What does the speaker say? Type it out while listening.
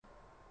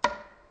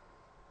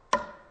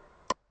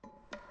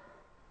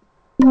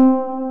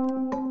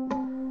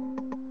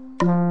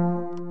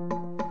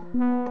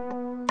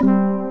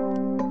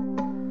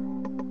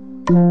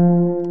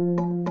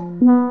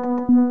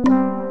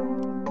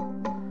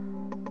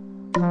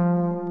Hey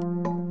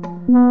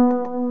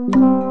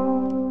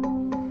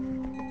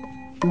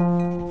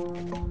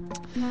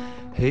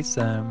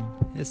Sam,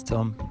 it's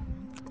Tom.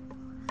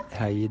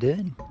 How you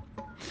doing?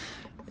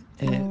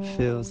 It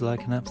feels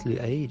like an absolute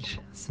age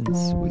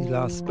since we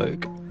last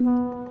spoke.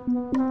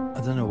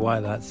 I don't know why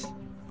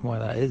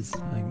that is.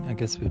 I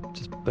guess we've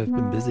just both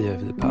been busy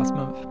over the past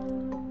month.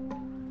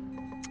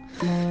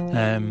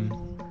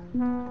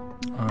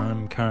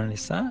 I'm currently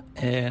sat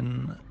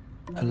in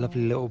a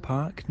lovely little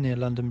park near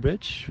London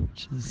Bridge,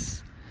 which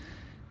is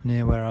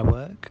near where I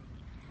work,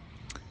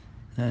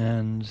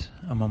 and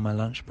I'm on my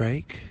lunch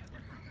break.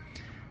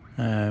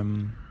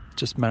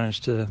 Just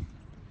managed to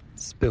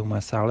spill my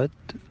salad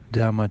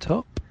down my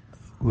top,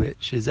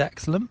 which is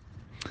excellent,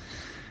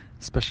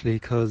 especially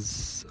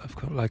because I've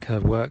got like a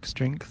work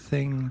drink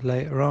thing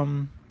later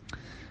on,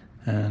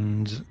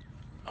 and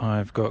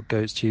I've got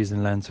goat's cheese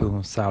and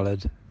lentil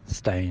salad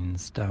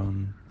stains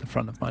down the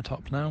front of my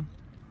top now.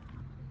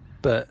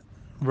 But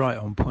right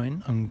on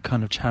point, I'm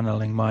kind of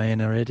channeling my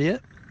inner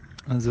idiot,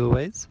 as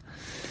always.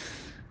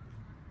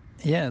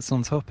 Yeah, it's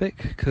on topic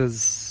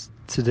because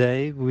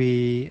today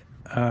we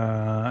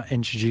are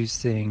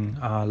introducing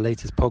our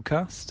latest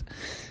podcast,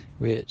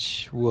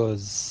 which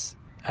was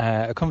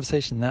a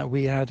conversation that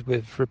we had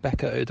with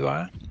Rebecca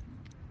O'Dwyer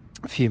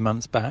a few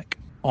months back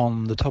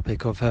on the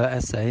topic of her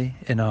essay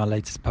in our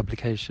latest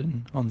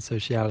publication on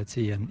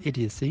sociality and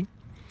idiocy.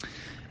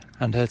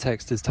 And her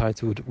text is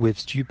titled With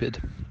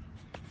Stupid.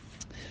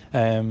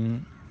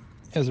 It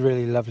was a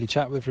really lovely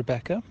chat with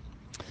Rebecca.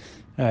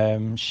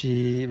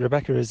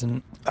 Rebecca is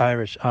an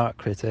Irish art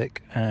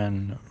critic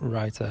and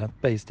writer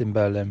based in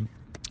Berlin,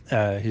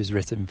 who's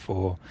written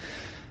for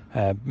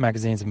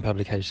magazines and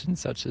publications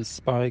such as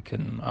Spike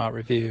and Art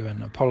Review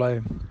and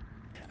Apollo.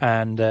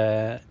 And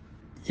it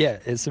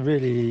was a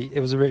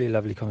really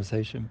lovely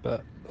conversation,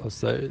 but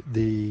also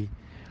the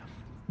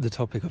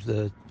topic of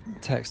the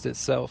text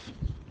itself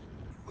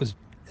is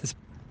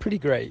pretty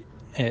great.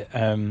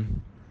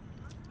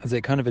 As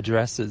it kind of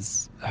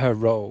addresses her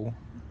role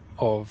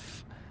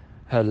of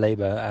her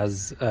labour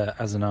as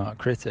an art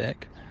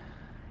critic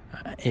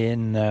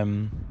in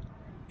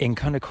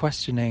kind of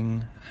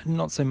questioning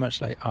not so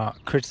much like art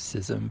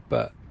criticism,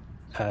 but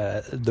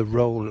the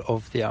role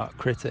of the art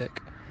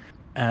critic,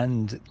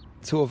 and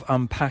sort of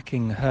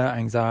unpacking her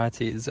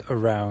anxieties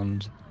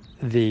around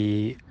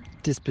the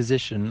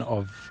disposition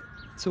of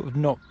sort of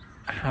not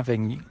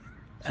having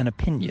an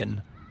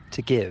opinion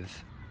to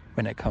give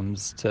when it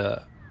comes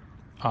to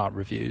art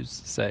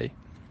reviews, say.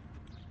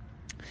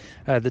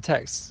 The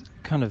text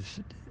kind of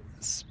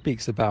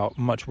speaks about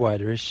much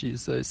wider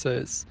issues, though,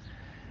 so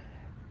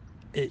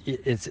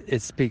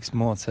it speaks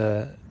more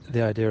to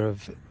the idea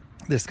of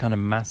this kind of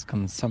mass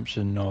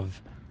consumption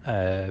of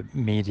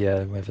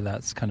media, whether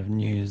that's kind of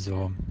news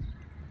or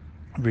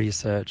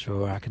research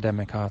or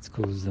academic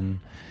articles, and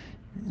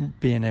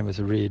being able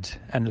to read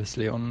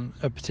endlessly on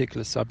a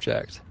particular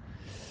subject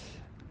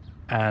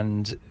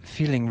and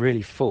feeling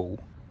really full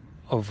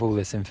of all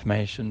this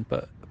information,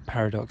 but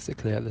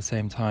paradoxically at the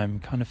same time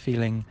kind of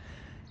feeling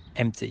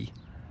empty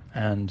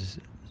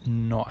and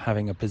not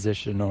having a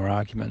position or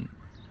argument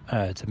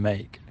to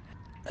make.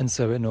 And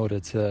so in order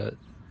to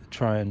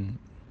try and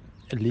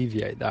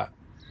alleviate that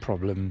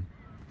problem,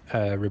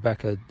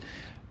 Rebecca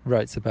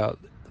writes about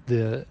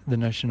the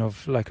notion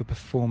of like a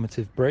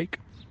performative break,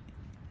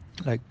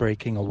 like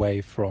breaking away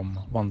from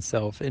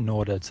oneself in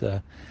order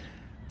to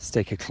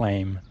stake a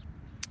claim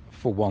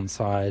for one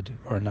side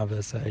or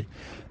another, say.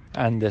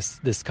 And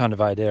this kind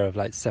of idea of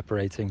like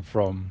separating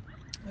from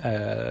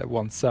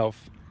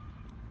oneself,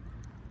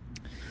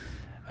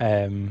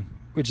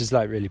 which is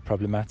like really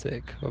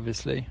problematic,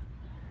 obviously.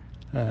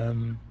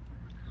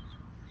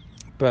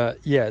 But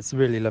yeah, it's a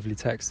really lovely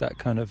text that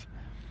kind of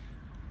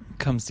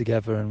comes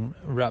together and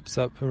wraps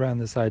up around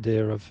this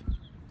idea of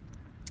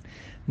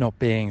not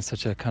being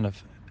such a kind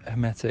of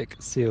hermetic,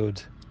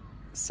 sealed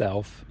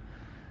self,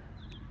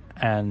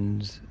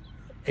 and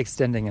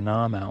extending an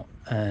arm out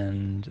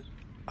and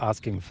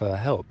asking for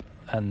help.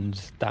 And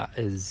that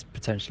is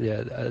potentially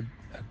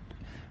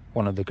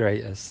one of the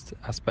greatest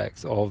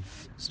aspects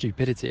of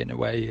stupidity, in a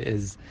way,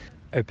 is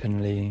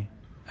openly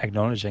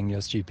acknowledging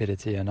your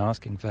stupidity and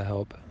asking for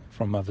help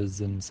from others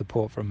and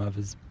support from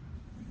others.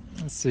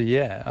 So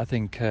yeah, I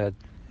think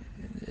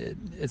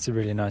it's a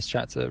really nice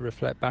chat to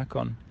reflect back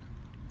on,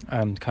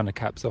 and kind of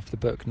caps off the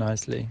book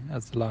nicely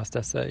as the last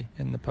essay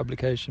in the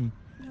publication.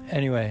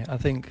 Anyway, I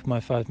think my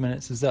 5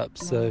 minutes is up,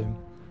 so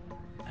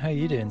how are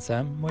you doing,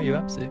 Sam? What are you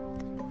up to?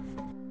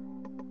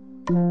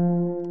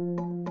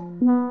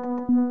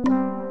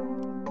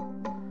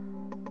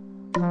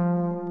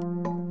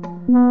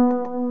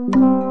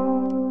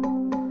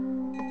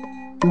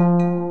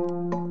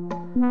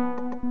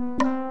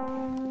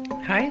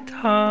 Hi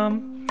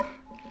Tom,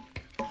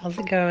 how's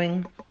it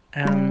going?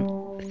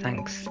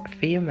 Thanks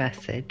for your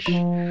message.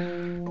 It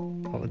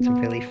was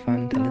really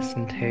fun to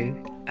listen to.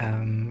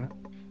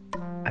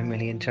 I'm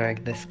really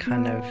enjoying this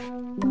kind of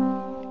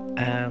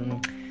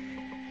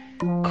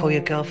call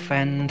your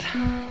girlfriend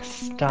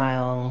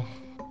style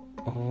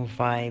or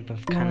vibe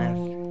of kind of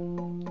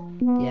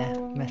yeah,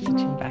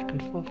 messaging back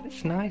and forth.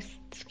 It's nice.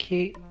 It's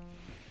cute.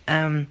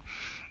 I'm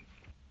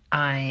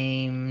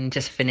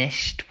just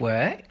finished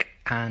work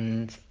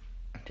and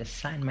I'm just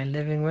sat in my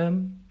living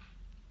room,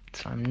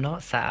 so I'm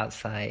not sat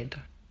outside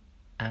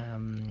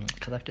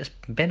because I've just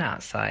been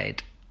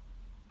outside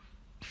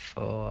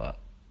for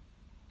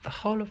the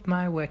whole of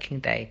my working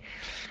day,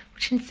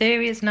 which in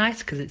theory is nice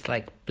because it's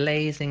like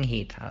blazing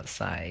heat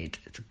outside.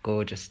 It's a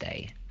gorgeous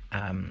day. But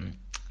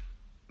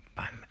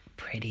I'm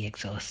pretty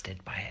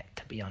exhausted by it,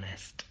 to be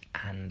honest,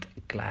 and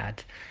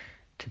glad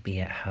to be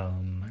at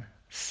home,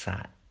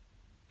 sat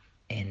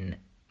in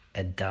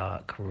a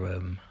dark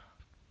room,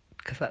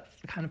 because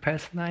that's the kind of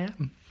person I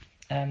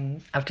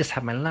am. I've just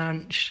had my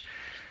lunch.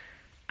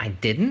 I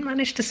didn't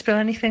manage to spill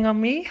anything on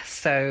me,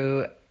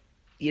 so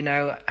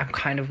I'm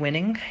kind of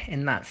winning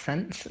in that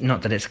sense.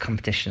 Not that it's a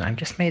competition. I've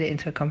just made it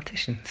into a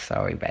competition.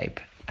 Sorry, babe.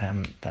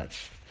 That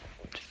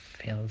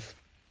feels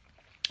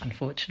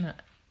unfortunate.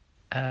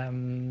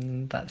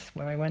 That's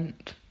where I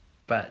went.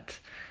 But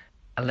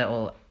a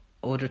little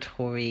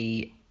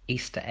auditory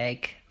Easter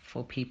egg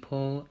for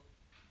people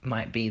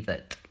might be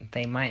that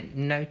they might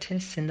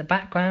notice in the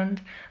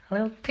background a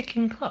little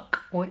ticking clock,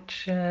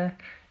 which is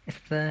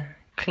the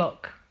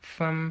clock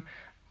from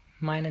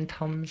mine and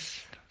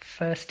Tom's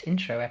first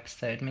intro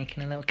episode,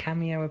 making a little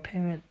cameo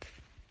appearance.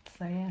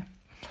 So yeah,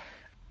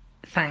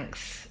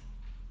 thanks.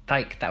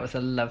 Like, that was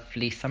a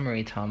lovely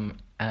summary, Tom.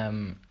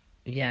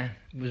 Yeah,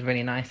 it was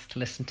really nice to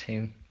listen to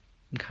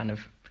and kind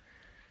of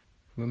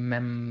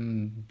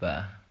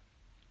remember.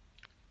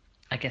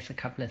 I guess a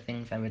couple of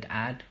things I would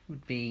add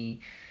would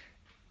be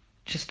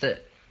just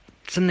that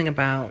something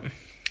about,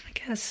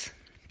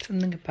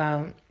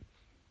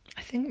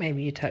 I think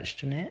maybe you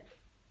touched on it.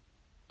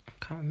 I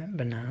can't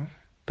remember now.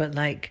 But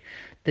like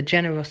the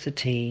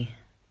generosity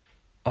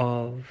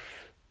of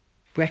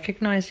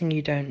recognizing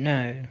you don't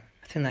know.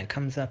 I think that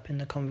comes up in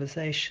the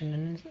conversation,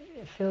 and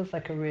it feels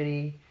like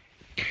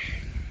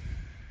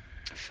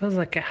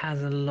it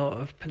has a lot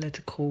of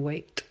political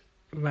weight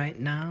right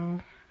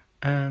now.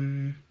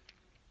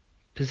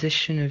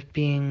 Position of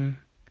being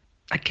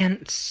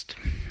against,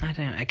 I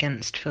don't know,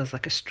 against feels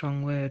like a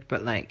strong word,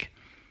 but like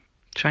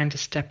trying to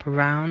step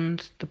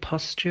around the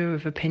posture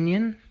of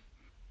opinion,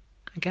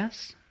 I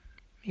guess.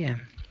 Yeah.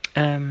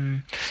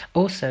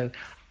 Also,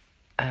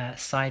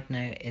 side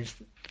note is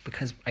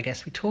because I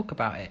guess we talk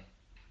about it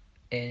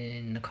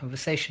in the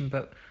conversation,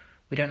 but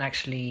we don't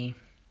actually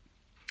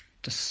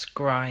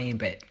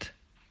describe it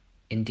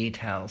in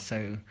detail. So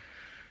I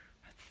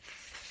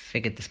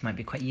figured this might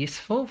be quite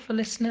useful for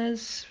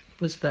listeners.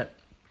 Was that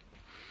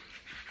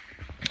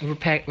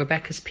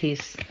Rebecca's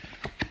piece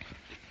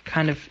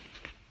kind of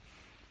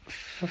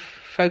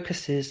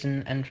focuses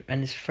and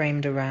is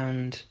framed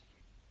around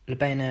a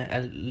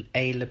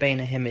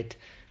Lubena Himid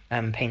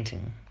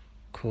painting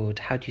called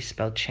How Do You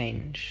Spell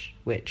Change,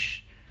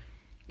 which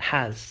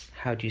has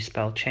How Do You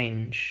Spell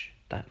Change,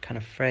 that kind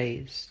of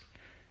phrase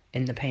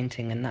in the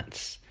painting, and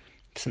that's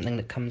something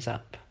that comes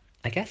up,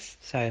 I guess.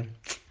 So,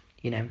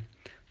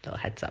 little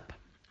heads up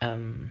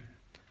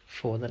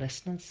for the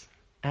listeners.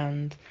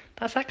 And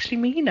that's actually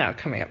me now,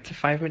 coming up to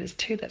 5 minutes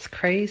too. That's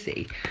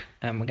crazy.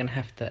 We're going to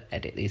have to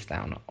edit these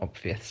down,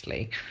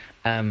 obviously.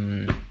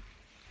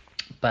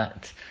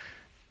 But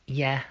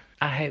yeah,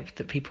 I hope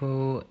that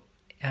people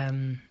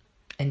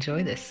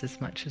enjoy this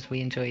as much as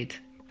we enjoyed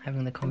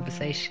having the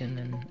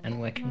conversation and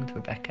working with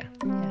Rebecca.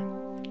 Yeah.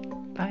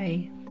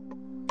 Bye.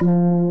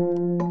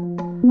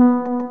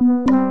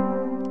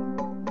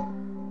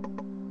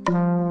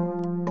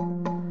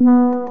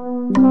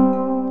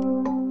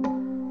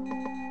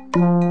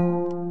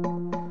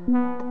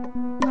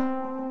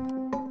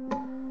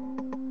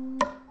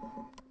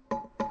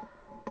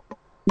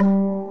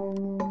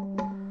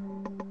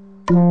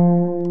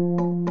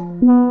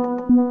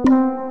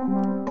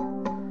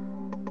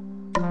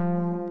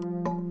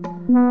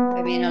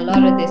 I mean, a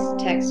lot of this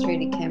text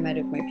really came out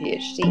of my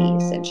PhD,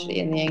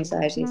 essentially, and the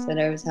anxieties that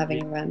I was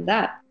having around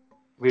that.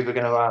 We were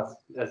going to ask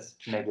as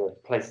maybe a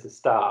place to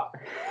start.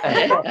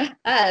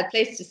 A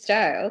place to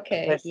start.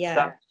 Okay,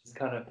 yeah.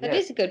 That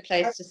is a good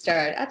place to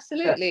start.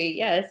 Absolutely,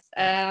 yes.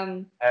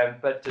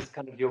 But just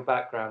kind of your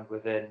background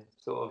within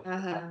sort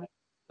of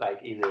like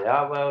either the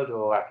art world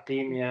or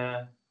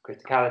academia,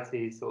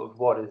 criticality, sort of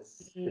what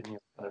has been your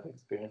kind of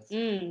experience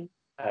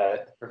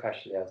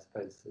professionally, I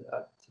suppose,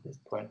 up to this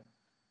point?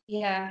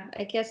 Yeah,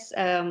 I guess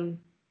I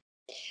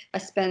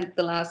spent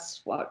the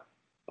last 5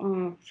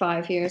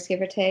 years,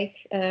 give or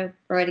take,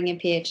 writing a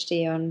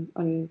PhD on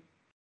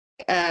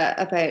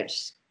about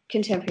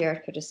contemporary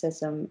art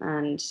criticism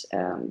and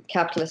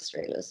capitalist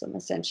realism,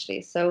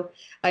 essentially. So,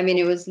 I mean,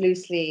 it was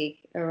loosely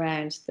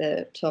around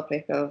the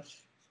topic of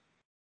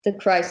the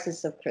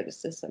crisis of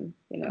criticism,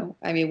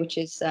 I mean, which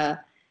is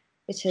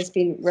it has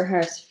been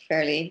rehearsed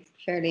fairly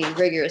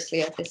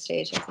rigorously at this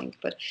stage, I think.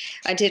 But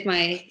I did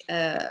my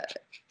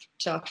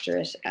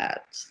doctorate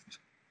at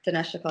the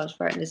National College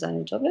of Art and Design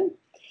in Dublin,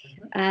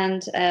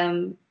 and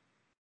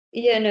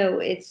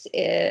it's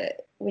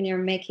when you're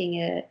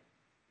making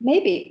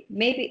maybe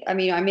I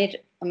mean, I made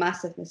a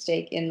massive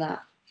mistake in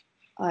that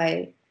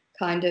I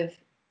kind of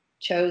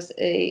chose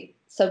a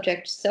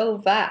subject so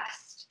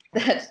vast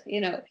that,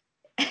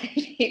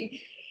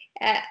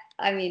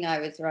 I mean, I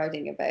was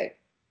writing about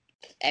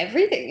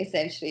everything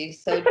essentially.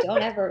 So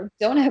don't ever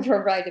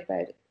write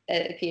about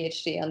a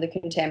PhD on the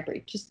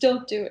contemporary. Just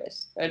don't do it,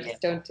 or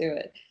just don't do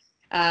it.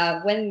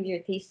 When your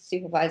thesis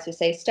supervisor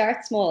say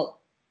start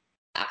small,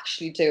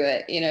 actually do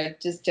it.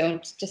 Just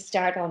don't just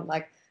start on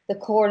like the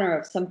corner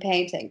of some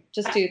painting.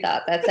 Just do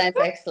that. That sounds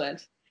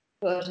excellent.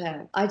 But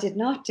I did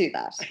not do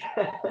that.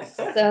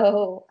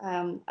 So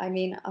I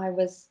mean, I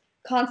was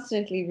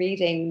constantly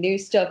reading new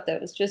stuff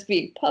that was just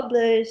being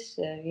published,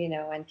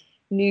 and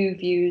new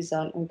views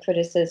on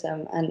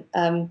criticism,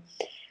 and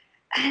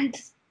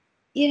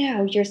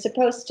you're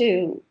supposed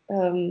to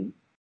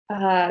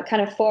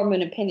kind of form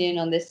an opinion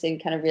on this in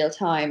kind of real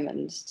time,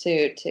 and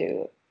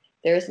to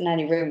there isn't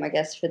any room, I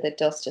guess, for the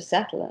dust to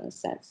settle in a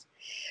sense.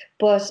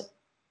 But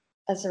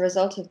as a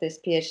result of this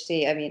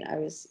PhD, I mean,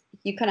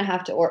 you kind of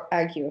have to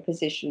argue a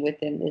position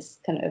within this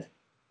kind of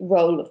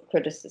role of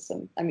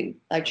criticism. I mean,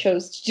 I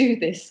chose to do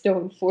this. No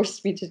one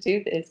forced me to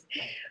do this.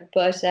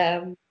 But,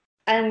 and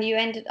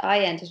I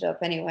ended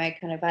up anyway,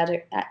 kind of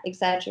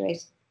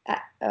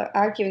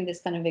arguing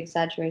this kind of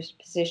exaggerated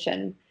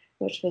position,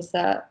 which was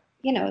that,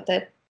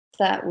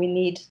 that we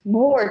need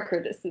more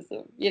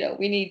criticism,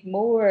 we need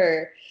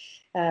more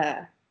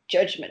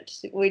judgment.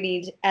 We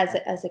need as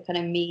a kind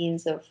of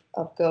means of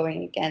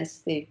going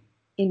against the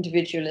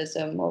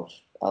individualism of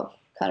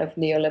kind of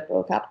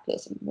neoliberal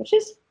capitalism, which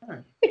is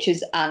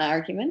an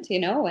argument,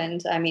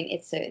 and I mean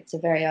it's a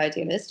very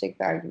idealistic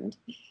argument,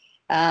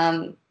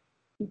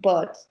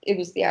 but it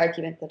was the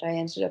argument that I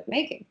ended up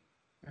making,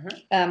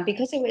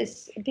 because I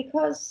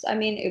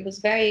mean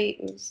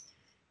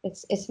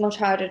it's much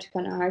harder to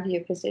kind of argue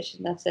a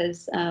position that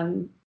says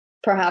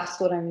perhaps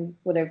what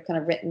I've kind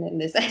of written in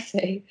this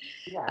essay,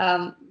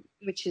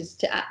 which is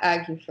to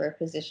argue for a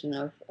position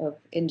of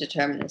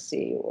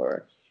indeterminacy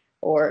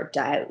or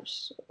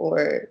doubt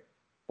or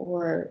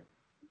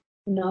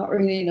not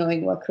really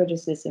knowing what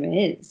criticism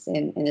is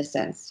in a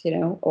sense,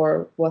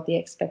 or what the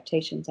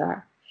expectations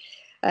are.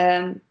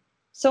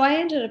 So I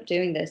ended up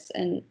doing this,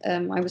 and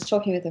I was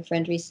talking with a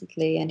friend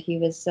recently, and he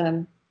was,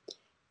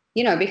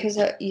 because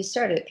you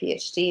start a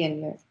PhD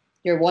and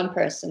you're one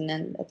person,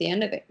 and at the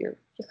end of it, you're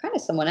kind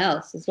of someone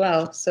else as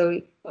well. So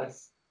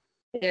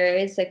there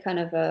is a kind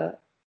of a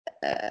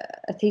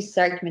thesis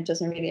argument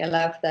doesn't really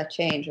allow for that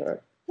change,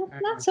 or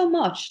not so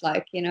much,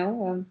 like,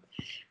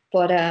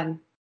 but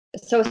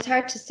so it's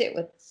hard to sit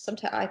with.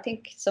 Sometimes I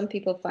think some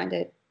people find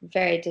it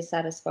very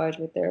dissatisfied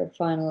with the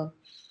final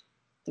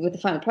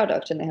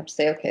product, and they have to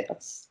say, okay,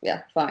 that's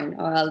fine,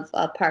 or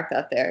I'll park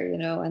that there,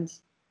 and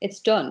it's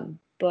done.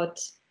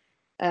 But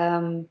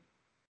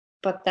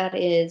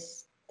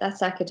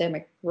that's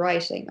academic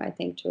writing, I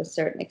think, to a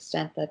certain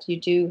extent, that you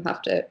do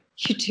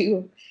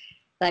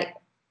like,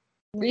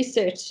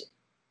 research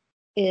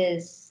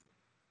is,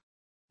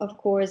 of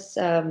course,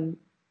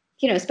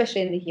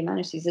 especially in the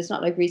humanities, it's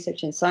not like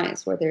research in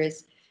science where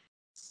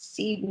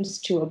seems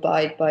to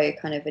abide by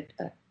kind of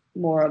a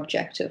more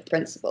objective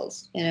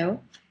principles,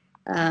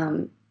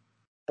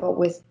 but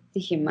with the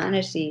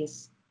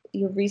humanities,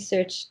 your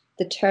research,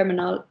 the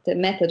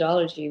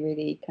methodology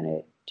really kind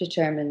of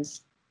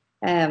determines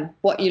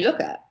what you look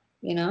at,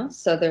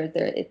 so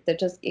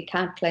it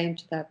can't claim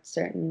to that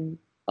certain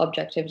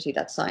objectivity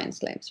that science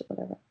claims or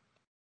whatever.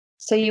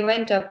 So you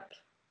end up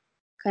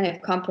kind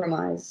of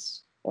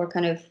compromising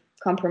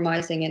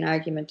an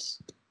argument,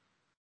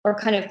 or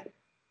kind of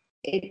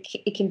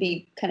it can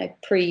be kind of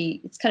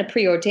it's kind of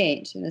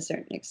preordained in a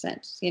certain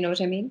extent, you know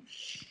what I mean?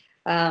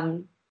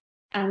 And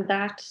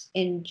that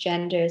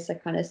engenders a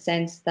kind of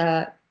sense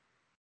that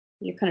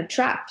you're kind of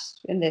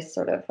trapped in this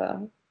sort of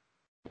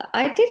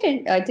I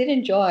did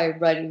enjoy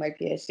writing my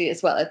PhD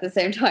as well at the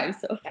same time.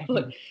 So,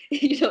 but,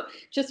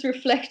 just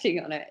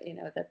reflecting on it,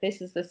 that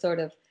this is the sort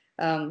of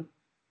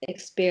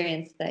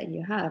experience that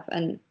you have,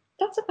 and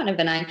that's a kind of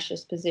an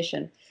anxious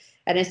position,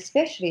 and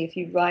especially if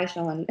you write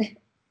on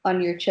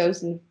your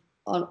chosen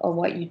on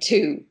what you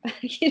do,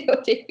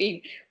 what I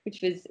mean,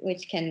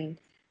 which can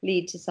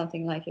lead to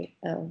something like a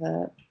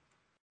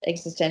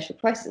existential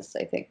crisis.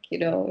 I think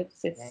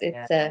it's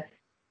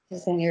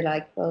because then you're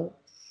like, well.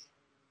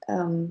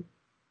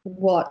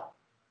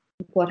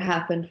 What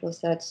happened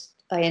was that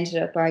I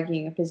ended up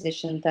arguing a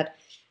position that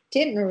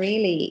didn't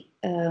really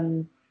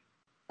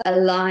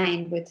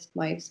align with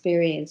my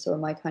experience or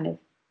my kind of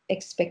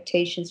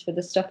expectations for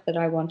the stuff that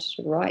I wanted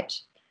to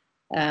write.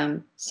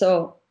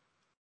 So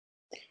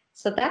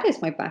that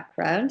is my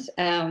background.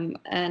 And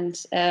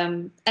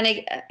again,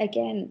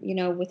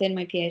 within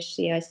my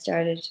PhD, I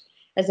started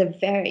as a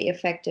very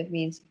effective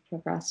means of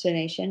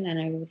procrastination, and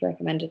I would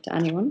recommend it to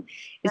anyone,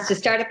 is to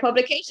start a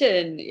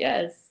publication.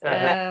 Yes.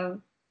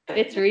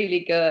 It's really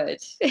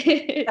good.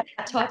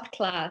 Top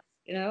class,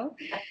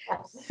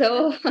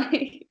 So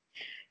I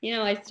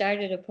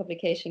started a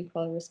publication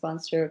called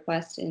Response to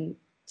Request in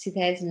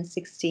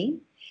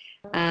 2016.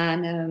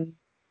 And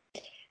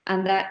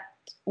that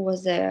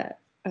was a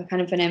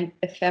kind of an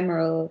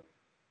ephemeral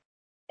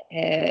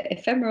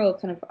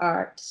kind of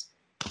art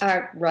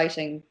art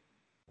writing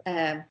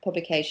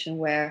publication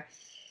where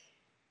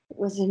it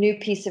was a new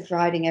piece of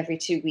writing every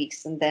 2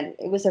 weeks, and then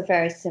it was a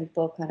very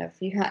simple kind of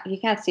you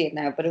can't see it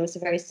now, but it was a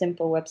very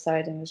simple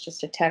website, and it was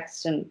just a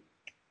text and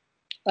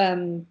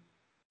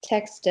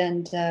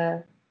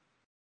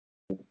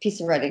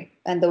piece of writing,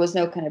 and there was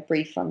no kind of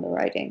brief on the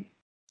writing.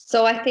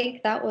 So I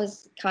think that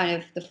was kind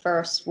of the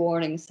first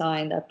warning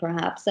sign that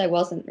perhaps I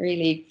wasn't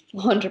really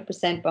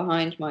 100%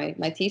 behind my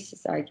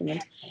thesis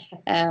argument,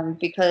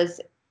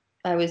 because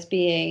I was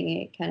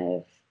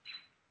I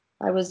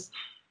was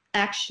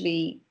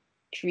actually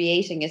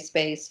creating a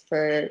space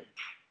for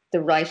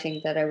the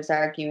writing that I was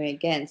arguing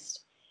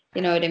against.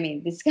 You know what I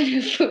mean? This kind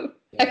of,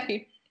 I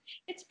mean,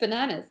 it's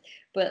bananas,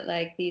 but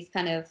like these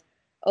kind of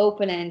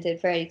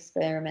open-ended, very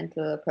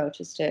experimental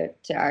approaches to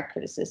art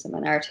criticism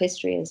and art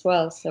history as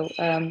well. So,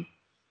 so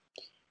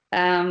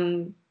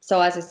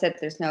as I said,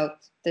 there's no.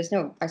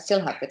 I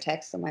still have the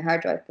text on my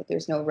hard drive, but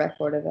there's no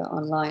record of it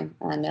online.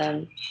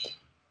 And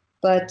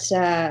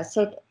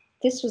so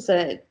this was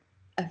a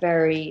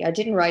very. I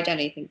didn't write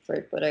anything for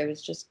it, but I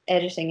was just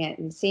editing it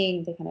and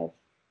seeing the kind of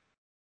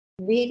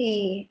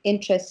really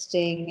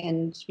interesting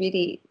and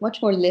really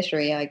much more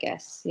literary, I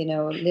guess,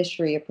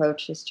 literary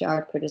approaches to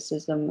art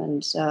criticism,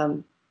 and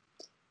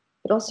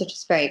but also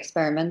just very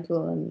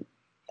experimental,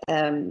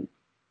 and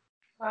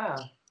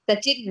Wow.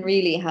 that didn't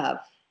really have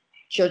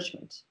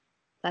judgment.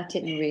 That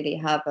didn't really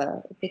have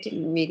that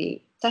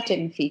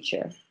didn't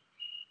feature.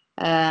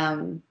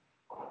 That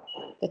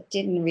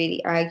didn't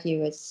really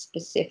argue a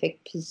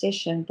specific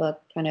position,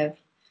 but kind of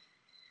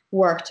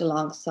worked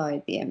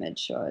alongside the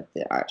image or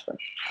the artwork.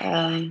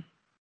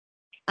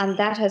 And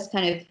that has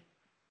kind of,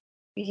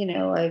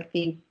 I've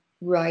been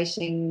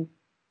writing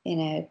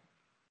in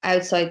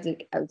outside of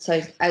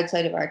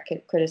art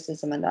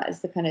criticism, and that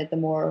is the kind of the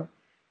more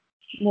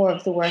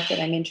of the work that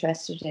I'm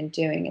interested in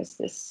doing, is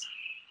this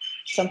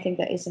something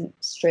that isn't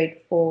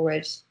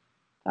straightforward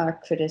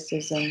art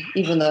criticism,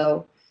 even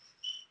though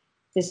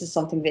this is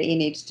something that you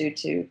need to do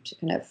to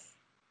kind of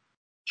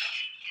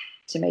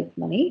to make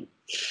money.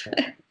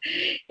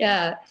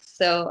 Yeah.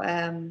 So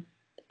and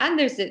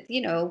there's it,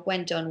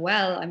 when done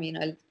well. I mean,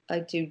 I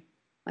do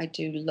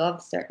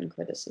love certain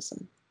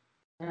criticism.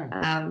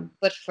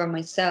 But for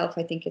myself,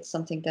 I think it's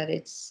something that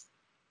it's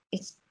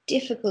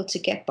difficult to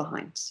get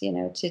behind,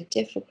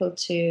 difficult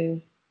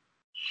to,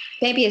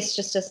 maybe it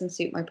just doesn't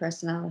suit my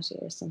personality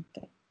or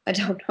something. I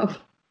don't know.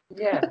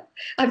 Yeah.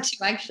 I'm too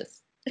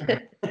anxious.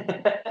 There's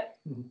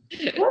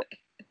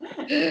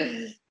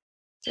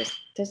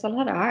a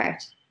lot of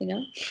art,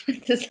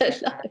 there's a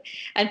lot,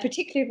 and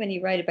particularly when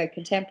you write about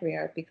contemporary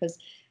art, because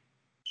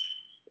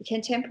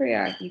contemporary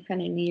art, you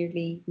kind of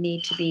nearly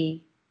need to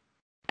be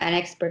an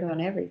expert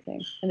on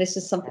everything. And this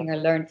is something I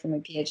learned from my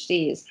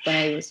PhD, is when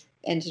I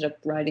ended up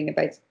writing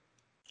about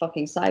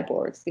fucking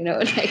cyborgs,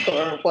 like,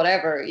 or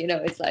whatever,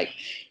 it's like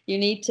you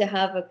need to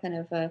have a kind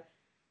of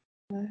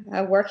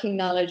a working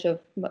knowledge of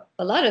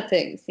a lot of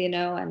things,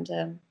 and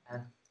to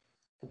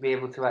be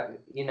able to, like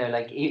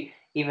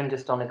even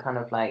just on a kind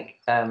of like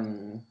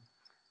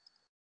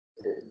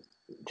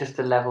just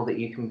a level that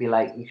you can be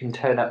like, you can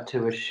turn up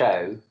to a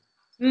show,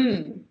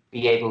 be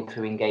able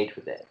to engage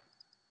with it.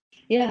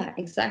 Yeah,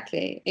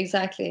 exactly,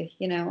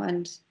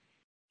 and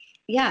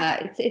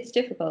yeah, it's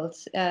difficult.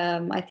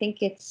 I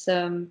think it's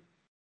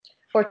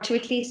or to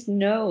at least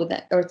know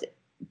that, or to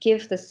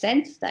give the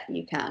sense that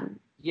you can.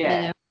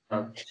 Yeah,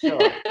 sure.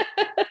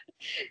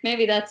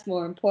 Maybe that's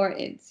more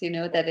important,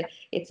 that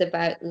it's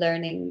about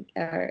learning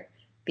or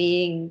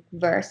being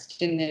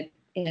versed in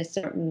a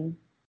certain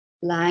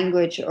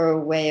language or a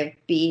way of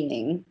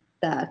being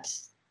that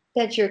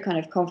you're kind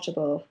of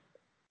comfortable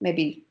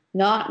maybe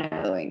not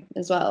knowing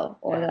as well,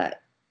 or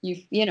that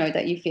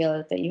that you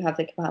feel that you have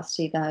the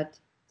capacity that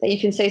you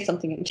can say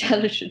something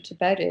intelligent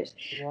about it.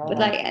 Yeah.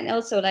 But and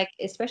also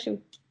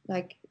especially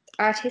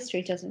art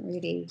history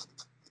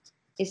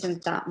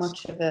isn't that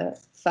much of a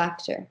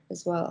factor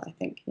as well. I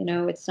think,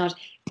 it's not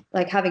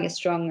like having a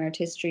strong art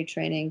history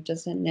training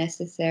doesn't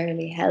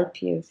necessarily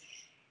help you.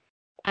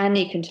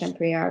 Any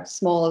contemporary art,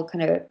 small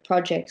kind of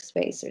project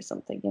space or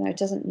something, it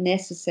doesn't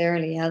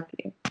necessarily help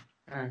you.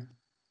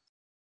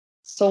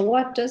 So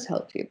what does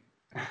help you?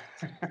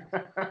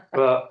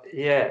 Well,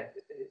 yeah,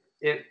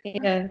 it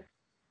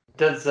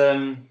does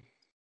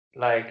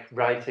like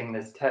writing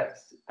this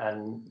text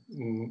and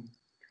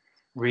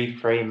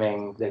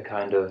reframing the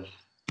kind of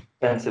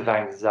sense of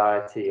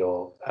anxiety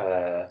or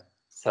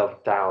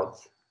self-doubt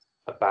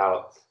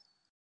about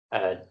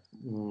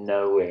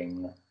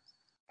knowing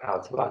how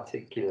to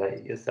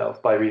articulate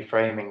yourself, by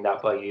reframing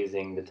that by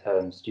using the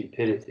term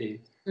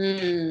stupidity.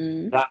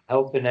 That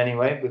help in any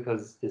way?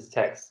 Because this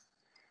text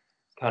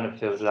kind of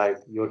feels like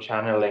you're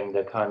channeling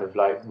the kind of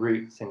like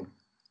roots and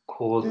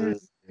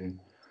causes and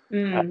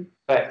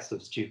effects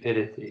of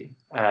stupidity,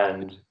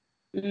 and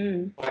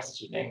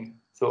questioning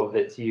sort of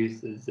its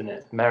uses and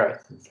its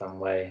merits in some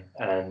way.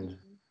 And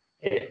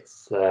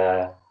it's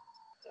but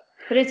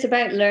it's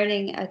about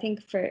learning. I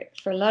think for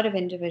a lot of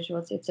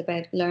individuals, it's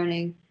about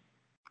learning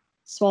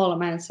small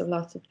amounts of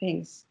lots of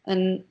things,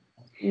 and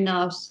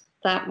not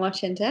that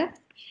much in depth.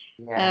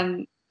 Yeah.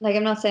 Like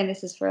I'm not saying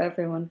this is for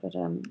everyone, but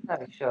Oh,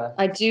 sure.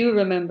 I do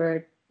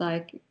remember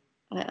like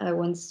I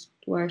once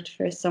worked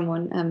for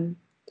someone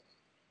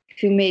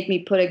who made me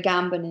put a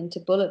Gambin into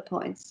bullet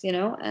points, you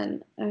know,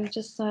 and I was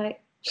just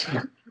like,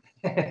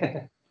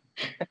 I'm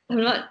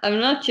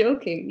not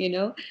joking, you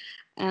know,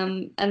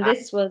 and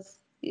this was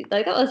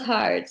like that was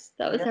hard.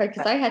 That was hard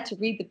because I had to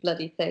read the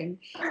bloody thing.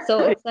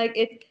 So it's like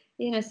it,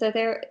 you know, so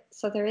there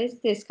is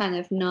this kind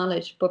of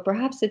knowledge, but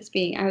perhaps it's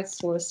being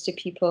outsourced to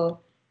people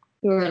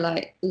who are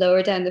like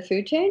lower down the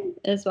food chain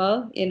as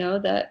well. You know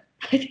that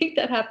I think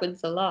that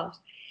happens a lot.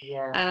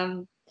 Yeah.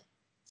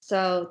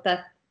 So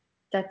that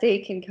they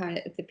can kind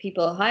of the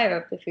people higher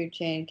up the food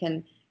chain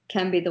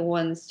can be the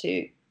ones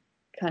to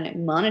kind of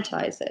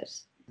monetize it,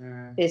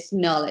 this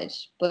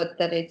knowledge, but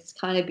that it's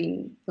kind of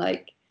been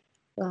like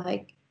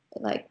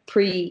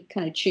pre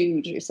kind of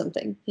chewed or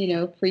something, you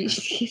know, pre.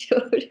 You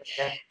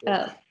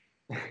know,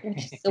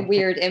 which is a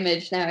weird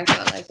image now. I've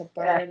got like a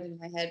bird in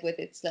my head with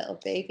its little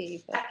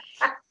baby, but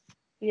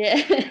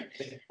yeah,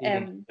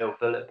 No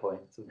bullet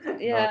points.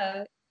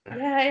 yeah,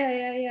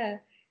 yeah.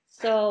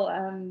 So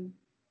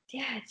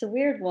yeah, it's a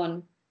weird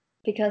one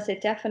because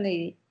it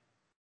definitely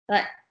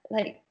like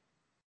like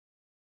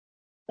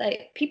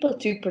like people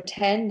do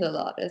pretend a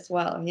lot as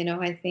well, you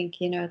know. I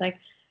think, you know,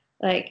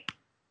 like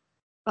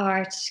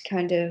art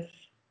kind of,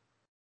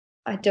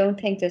 I don't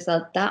think there's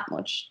that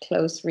much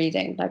close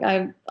reading. Like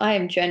I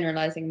am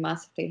generalizing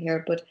massively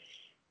here, but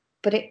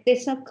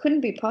it's not,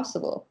 couldn't be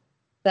possible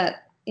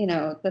that, you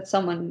know, that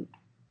someone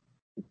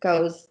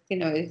goes, you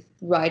know, is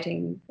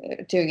writing,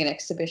 doing an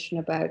exhibition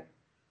about,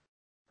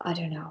 I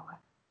don't know,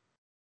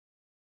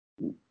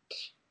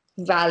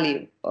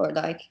 value or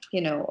like,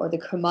 you know, or the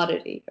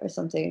commodity or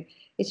something.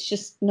 It's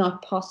just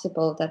not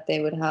possible that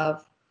they would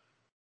have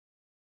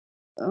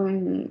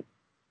um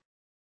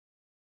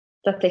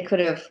that they could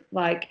have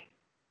like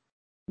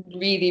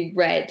really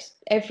read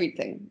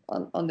everything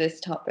on this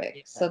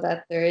topic. So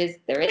that there is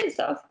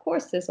of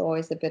course there's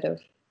always a bit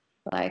of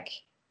like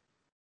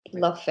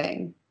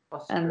bluffing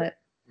and that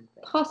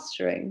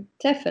posturing,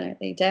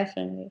 definitely.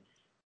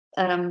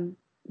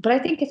 But I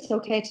think it's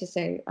okay to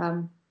say,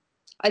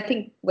 I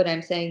think what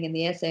I'm saying in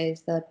the essay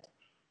is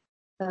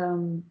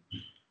um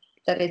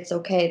that it's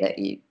okay that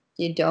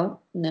you don't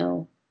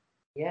know.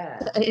 Yeah.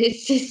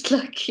 It's just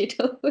like, you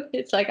know,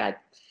 it's like I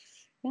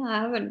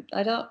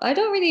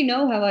don't really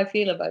know how I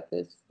feel about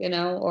this, you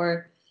know,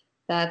 or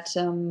that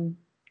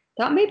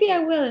maybe I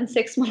will in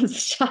 6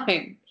 months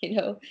time, you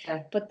know,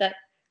 but that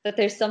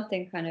there's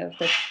something kind of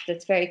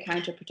that's very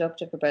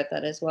counterproductive about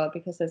that as well,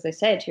 because as I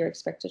said, you're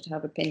expected to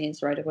have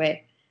opinions right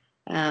away,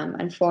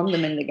 and form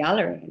them in the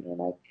gallery, and you're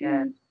like,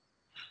 yeah.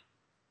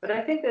 But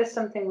I think there's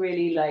something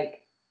really like,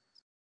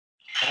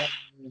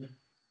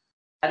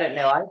 I don't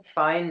know, I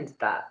find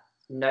that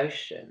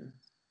notion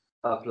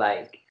of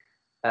like,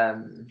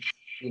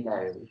 you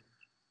know,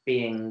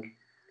 being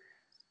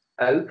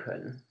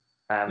open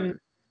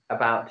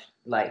about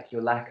like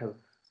your lack of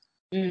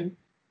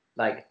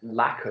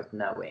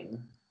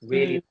knowing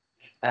really.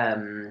 I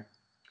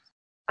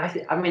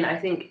mean, I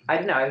think, I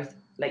don't know, I was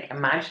like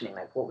imagining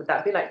like what would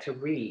that be like to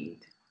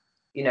read,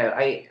 you know.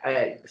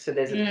 So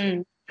there's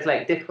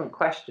like different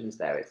questions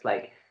there. It's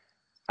like,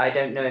 I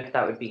don't know if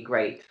that would be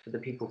great for the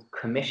people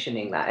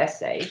commissioning that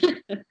essay,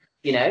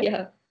 you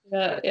know.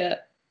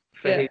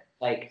 For who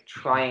like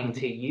trying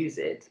to use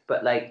it,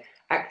 but like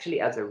actually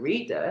as a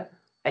reader,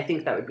 I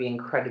think that would be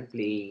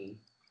incredibly,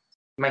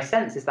 my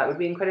sense is that would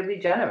be incredibly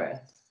generous.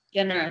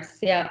 Yeah,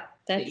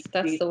 that's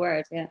the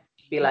word. Yeah,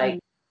 be like,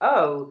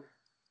 oh,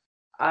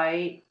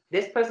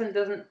 this person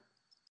doesn't,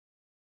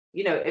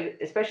 you know,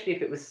 especially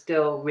if it was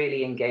still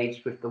really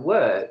engaged with the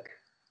work,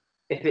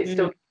 if it's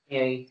still, you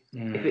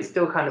know, if it's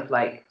still kind of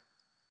like,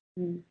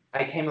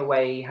 I came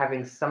away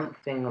having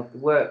something of the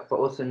work, but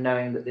also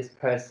knowing that this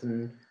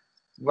person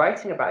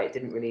writing about it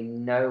didn't really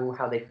know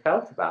how they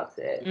felt about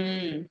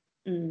it.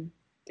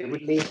 It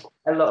would leave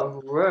a lot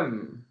of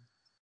room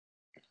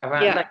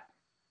around. Like,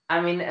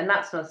 I mean, and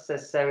that's not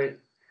necessarily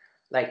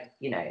like,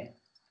 you know,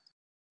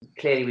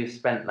 clearly we've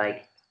spent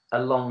like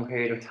a long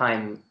period of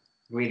time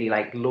really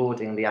like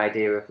lauding the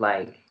idea of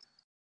like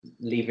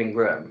leaving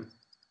room,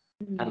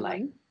 and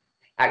like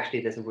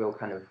actually there's a real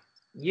kind of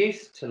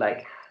use to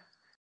like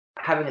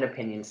having an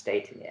opinion,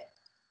 stating it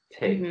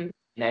too.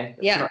 You know,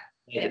 it's not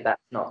that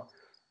that's not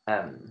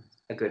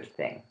a good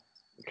thing.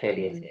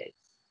 Clearly it is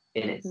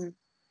in its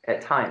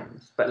at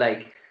times, but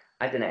like,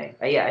 I don't know.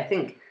 Yeah, I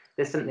think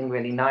there's something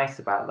really nice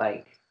about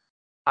like,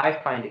 I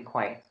find it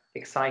quite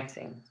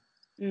exciting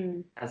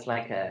as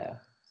like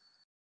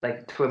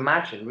to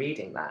imagine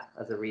reading that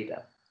as a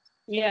reader.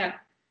 Yeah,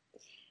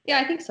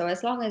 I think so.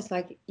 As long as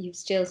like you've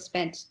still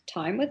spent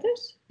time with it,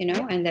 you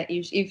know, and that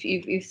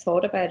you've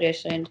thought about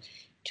it, and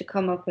to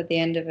come up at the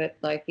end of it,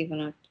 like even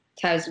a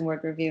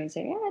 1,000-word review and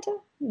say, yeah, I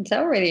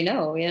don't really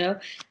know, you know.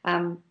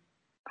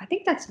 I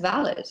think that's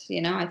valid,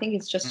 you know. I think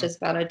it's just as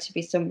valid to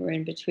be somewhere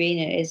in between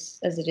it is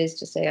as it is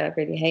to say I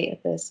really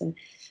hated this, and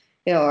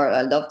you know, or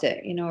I loved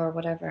it, you know, or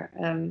whatever.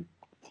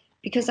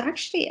 Because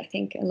actually, I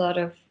think a lot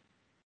of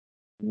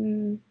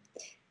mm,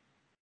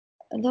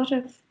 a lot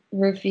of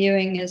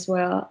reviewing as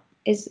well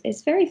is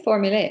very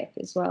formulaic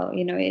as well.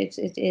 It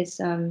is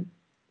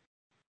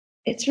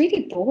it's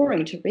really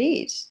boring to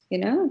read.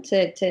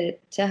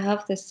 To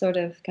have this sort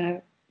of kind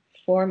of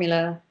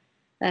formula,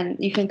 and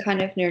you can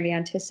kind of nearly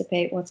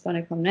anticipate what's going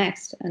to come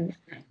next. And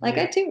like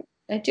Yeah.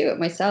 I do it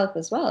myself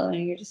as well.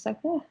 And you're just like,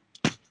 oh,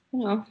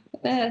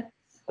 eh.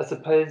 I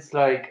suppose,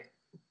 like,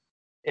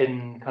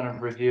 in kind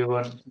of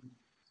reviewing,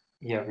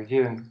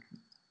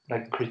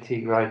 like,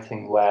 critique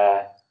writing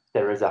where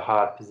there is a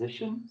hard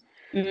position.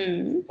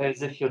 Mm,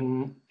 Because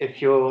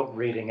if you're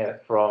reading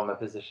it from a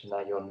position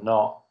that you're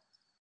not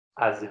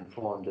as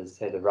informed as,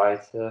 say, the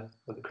writer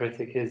or the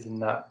critic is in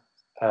that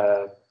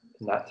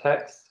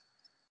text,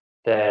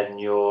 then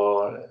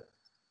you're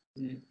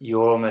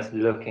almost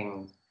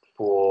looking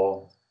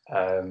for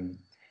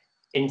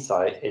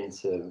insight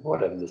into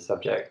whatever the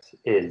subject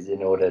is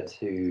in order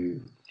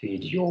to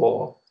feed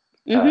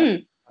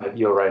mm-hmm,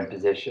 your own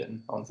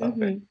position on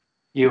something. mm-hmm,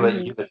 You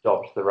mm-hmm. you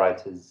adopt the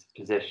writer's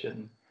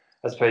position.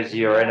 I suppose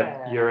you're in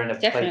a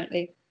place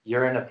Definitely.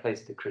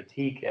 to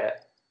critique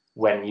it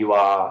when you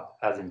are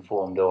as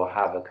informed or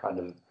have a kind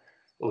of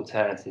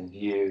alternative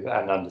view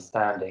and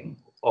understanding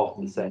of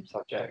the Mm-hmm. same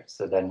subject.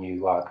 So then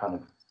you are kind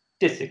of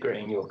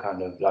disagreeing. You're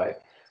kind of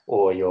like,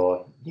 or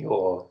you're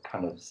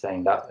kind of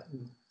saying that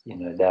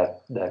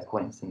their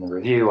points in the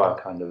review are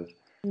kind of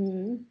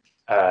Mm-hmm.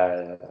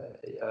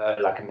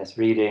 like a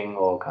misreading,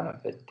 or kind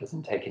of it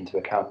doesn't take into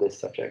account this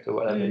subject or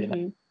whatever.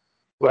 Mm-hmm.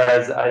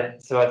 Whereas I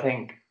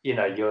think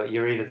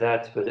you're either there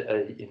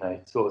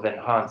to sort of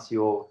enhance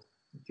your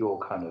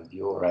kind of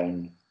your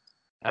own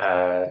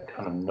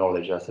kind of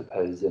knowledge, I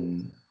suppose,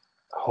 and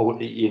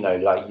hold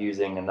like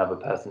using another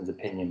person's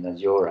opinion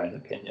as your own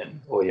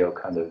opinion, or you're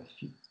kind of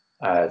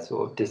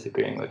sort of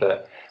disagreeing with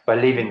it by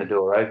leaving the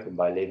door open,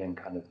 by leaving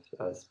kind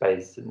of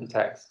space in the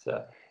text.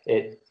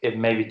 It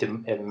maybe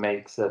it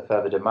makes a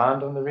further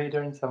demand on the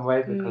reader in some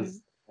way,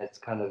 because it's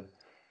kind of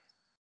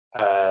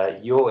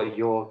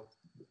you're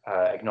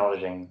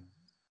acknowledging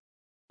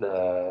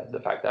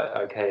the fact that,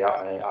 okay,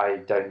 I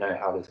don't know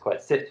how this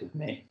quite sits with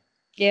me.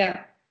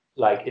 Yeah.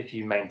 Like, if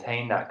you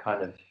maintain that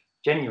kind of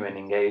genuine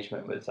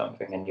engagement with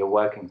something and you're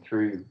working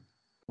through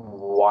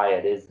why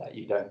it is that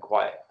you don't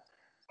quite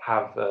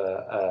have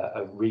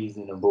a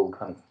reasonable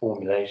kind of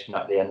formulation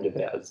at the end of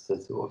it as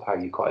to sort of how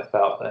you quite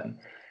felt, then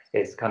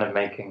it's kind of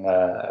making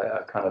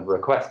a kind of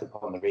request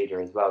upon the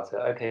reader as well to,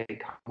 okay,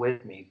 come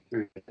with me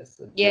through this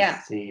and Yeah.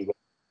 just see what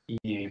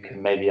you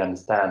can maybe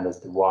understand as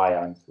to why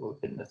I'm sort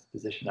of in this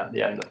position at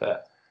the end of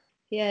it.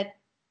 Yeah.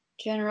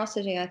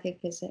 Generosity, I think,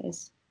 is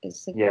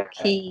the Yeah.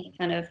 key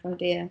kind of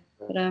idea.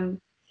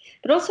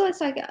 But also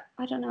it's like,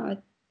 I don't know.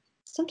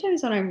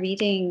 Sometimes when I'm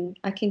reading,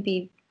 I can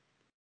be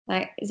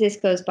like, this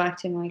goes back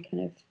to my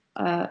kind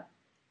of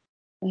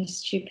my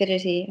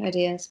stupidity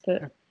ideas,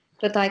 but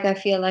like I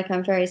feel like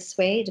I'm very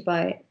swayed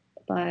by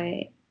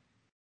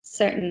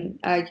certain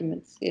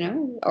arguments,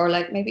 or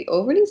like maybe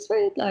overly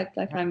swayed. Like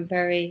I'm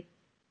very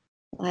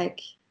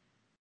like,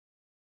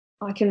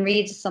 I can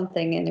read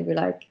something and it'd be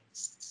like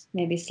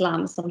maybe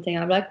slam something.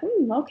 I'm like,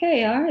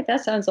 okay, all right,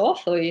 that sounds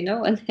awful,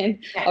 and then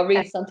I'll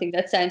read something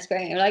that sounds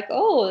great. I'm like,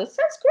 oh, that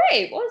sounds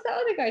great. What was that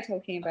other guy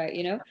talking about?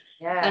 And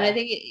I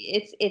think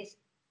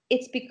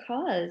it's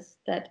because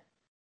that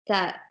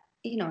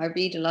I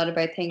read a lot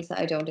about things that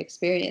I don't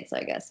experience,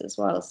 I guess, as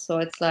well. So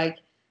it's like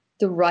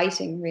the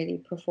writing really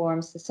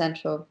performs the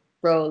central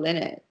role in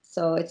it.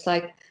 So it's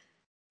like,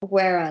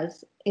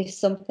 whereas if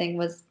something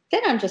was,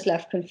 then I'm just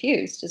left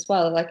confused as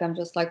well. Like I'm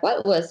just like,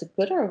 well, was it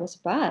good or was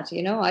it bad?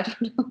 I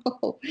don't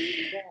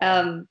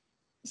know.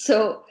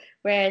 So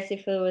whereas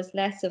if it was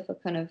less of a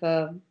kind of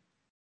a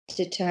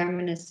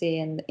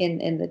determinacy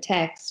in the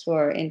text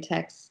or in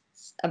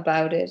texts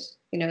about it,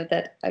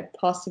 that I'd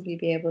possibly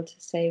be able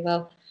to say,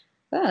 well,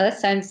 that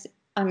sounds,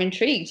 I'm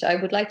intrigued. I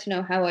would like to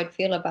know how I'd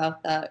feel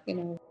about that.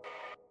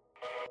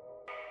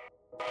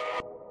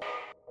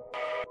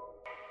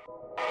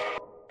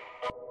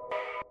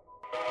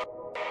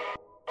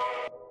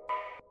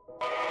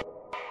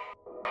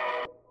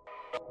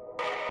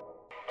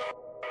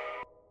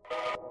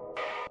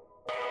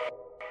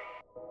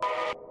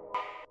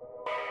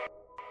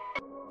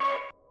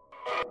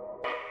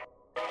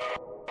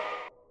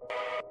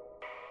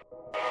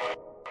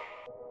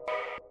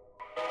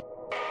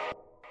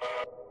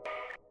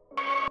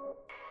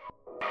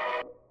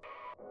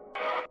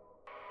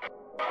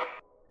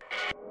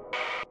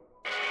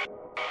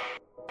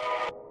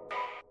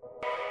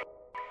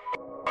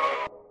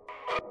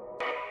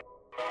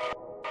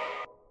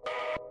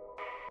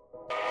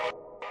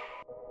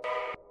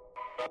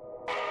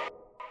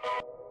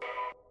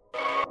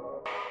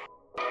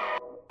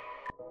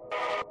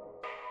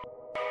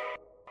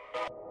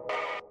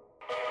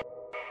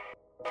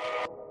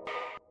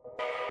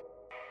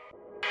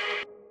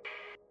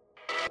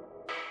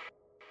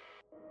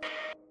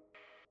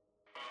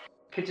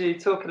 Could you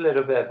talk a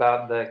little bit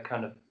about the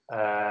kind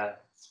of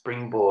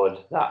springboard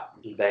that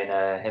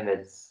Lubena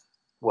Himid's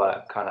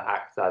work kind of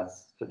acts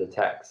as for the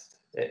text?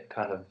 It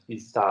kind of, you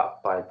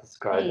start by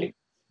describing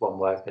one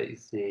work that you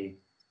see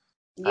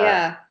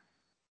Yeah,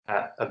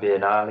 at a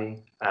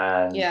Biennale,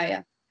 and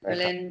yeah.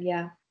 Berlin,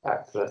 yeah.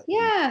 back to it.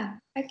 Yeah,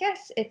 I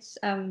guess it's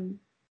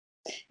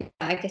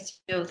I guess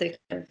you know the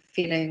kind of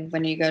feeling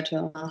when you go to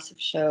a massive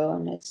show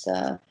and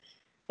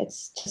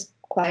it's just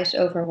quite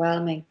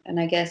overwhelming. And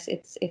I guess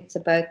it's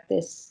about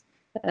this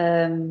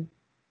I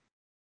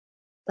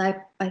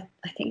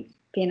think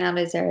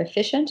biennales are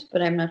efficient,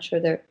 but I'm not sure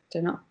they're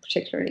not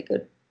particularly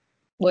good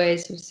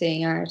ways of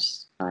seeing art,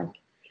 like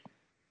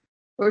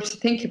or to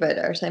think about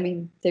art. I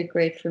mean, they're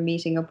great for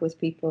meeting up with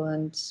people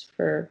and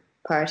for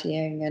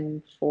partying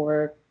and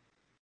for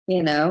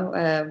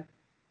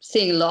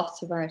seeing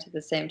lots of art at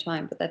the same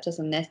time. But that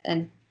doesn't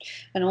and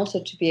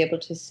also to be able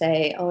to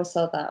say, "Oh, I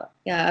saw that.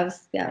 Yeah, I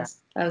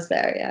was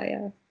there.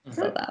 Yeah, I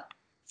saw that."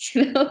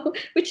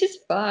 Which is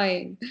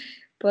fine.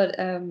 But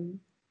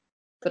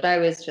I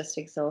was just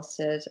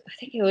exhausted. I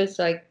think it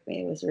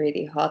was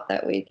really hot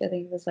that week. I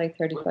think it was like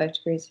 35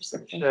 degrees or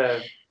something.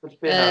 Which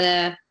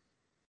Biennale?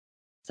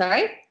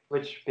 Sorry?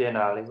 Which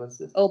Biennale was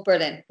this? Oh,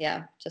 Berlin.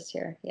 Yeah, just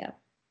here. Yeah.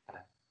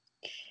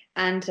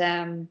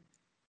 And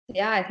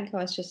yeah, I think I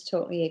was just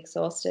totally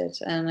exhausted.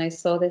 And I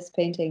saw this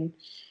painting.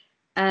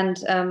 And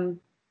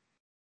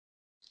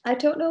I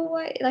don't know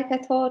why. Like, I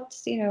thought,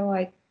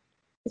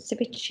 it's a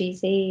bit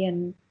cheesy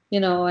and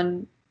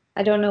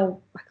I don't know.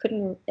 I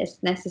couldn't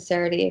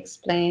necessarily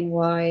explain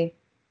why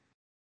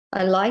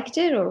I liked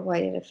it or why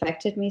it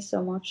affected me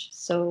so much.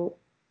 So,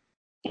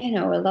 a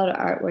lot of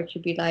artwork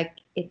you'd be like,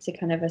 it's a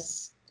kind of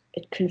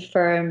it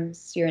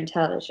confirms your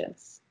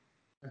intelligence,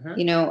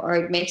 or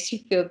it makes you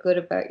feel good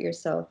about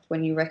yourself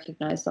when you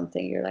recognize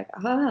something. You're like,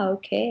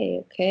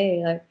 okay.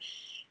 Like,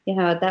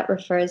 that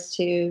refers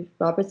to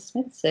Robert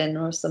Smithson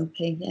or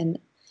something.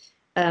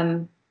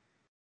 And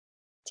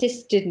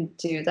this didn't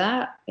do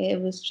that.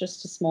 It was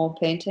just a small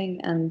painting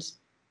and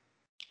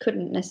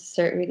couldn't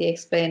necessarily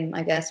explain,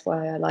 I guess,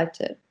 why I liked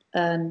it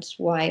and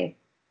why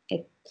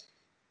it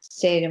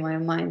stayed in my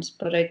mind.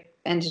 But I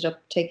ended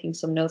up taking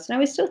some notes and I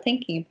was still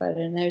thinking about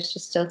it, and I was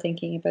just still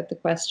thinking about the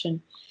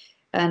question,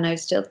 and I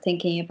was still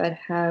thinking about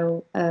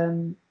how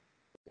the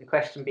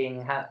question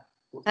being how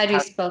do you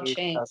spell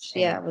change?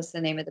 Yeah, was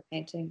the name of the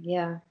painting.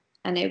 Yeah.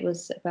 And it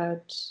was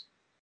about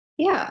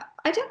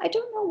I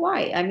don't know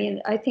why. I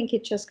mean, I think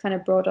it just kind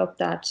of brought up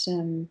that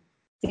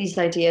these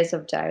ideas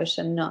of doubt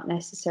and not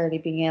necessarily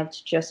being able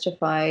to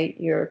justify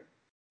your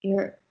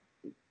your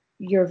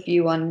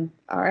view on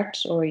art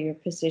or your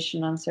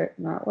position on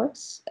certain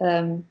artworks,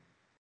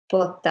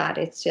 but that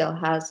it still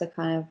has a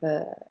kind of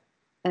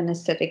an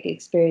aesthetic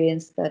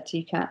experience that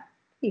you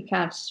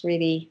can't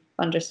really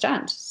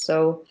understand.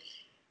 So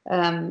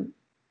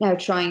now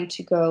trying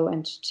to go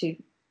and to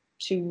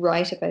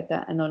write about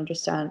that and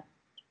understand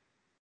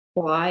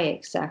why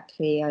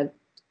exactly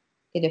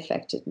it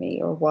affected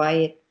me or why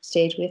it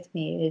stayed with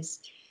me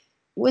is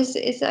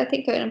I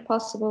think an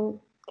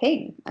impossible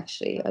thing.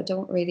 Actually, I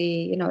don't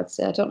really,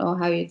 I don't know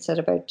how you'd set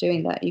about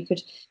doing that. You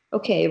could,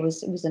 okay, it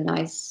was a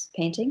nice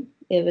painting.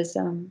 It was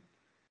it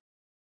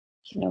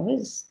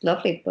was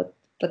lovely, but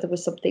there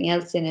was something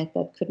else in it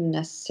that couldn't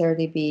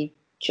necessarily be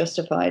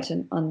justified,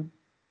 and on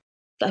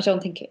I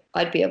don't think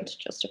I'd be able to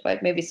justify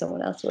it. Maybe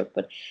someone else would,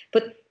 but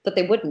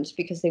they wouldn't,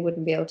 because they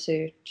wouldn't be able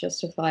to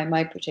justify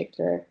my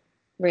particular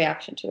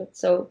reaction to it.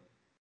 So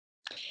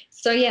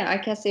yeah, I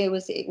guess it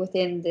was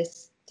within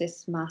this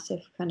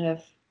massive kind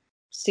of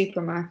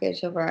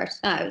supermarket of art.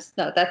 No,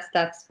 no, that's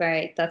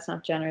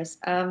not generous.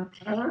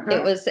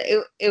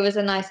 It was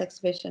a nice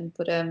exhibition,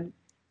 but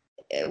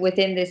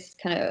within this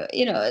kind of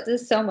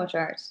there's so much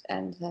art,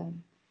 and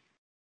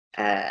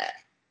uh,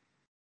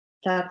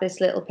 that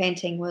this little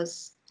painting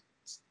was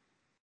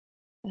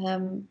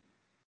um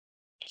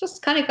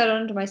just kind of got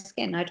under my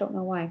skin. I don't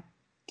know why.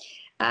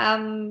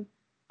 Um,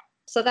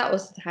 so that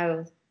was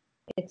how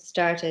it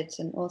started,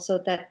 and also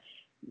that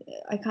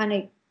I kind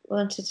of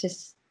wanted to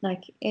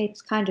like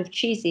it's kind of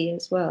cheesy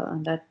as well,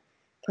 and that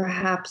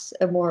perhaps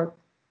a more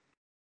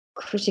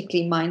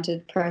critically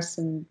minded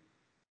person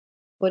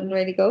wouldn't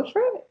really go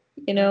for it,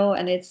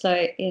 and it's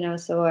like,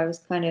 so I was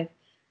kind of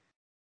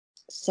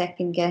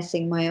second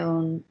guessing my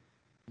own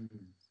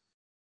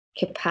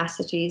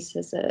capacities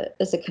as a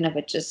kind of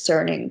a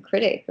discerning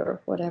critic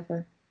or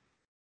whatever.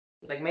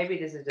 Like, maybe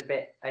this is a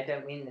bit, I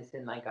don't mean this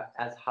in like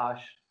as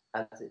harsh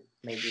as it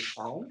maybe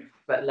sounds,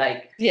 but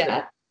like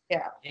Yeah.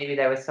 maybe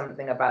there was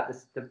something about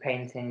the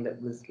painting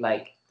that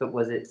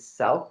was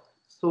itself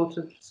sort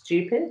of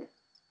stupid.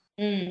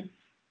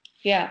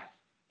 Yeah,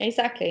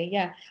 exactly.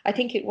 Yeah, I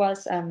think it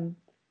was.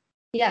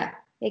 Yeah,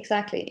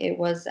 exactly. It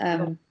was.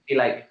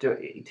 Like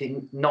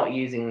not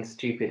using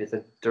stupid as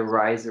a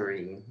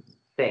derisory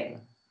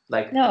thing.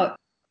 Like, No,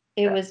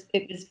 it was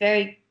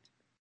very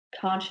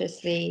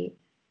consciously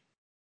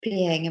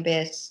being a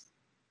bit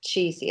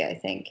cheesy, I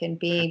think, and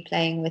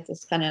playing with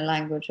this kind of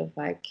language of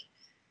like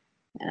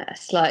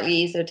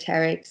slightly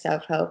esoteric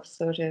self-help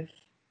sort of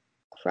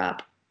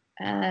crap,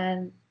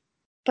 and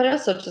but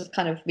also just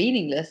kind of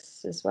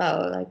meaningless as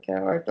well, like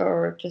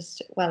or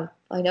just, well,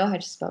 I know how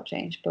to spell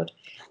change, but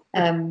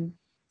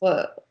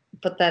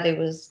but that it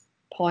was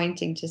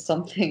pointing to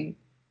something,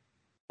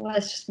 well,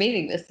 it's just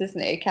meaningless,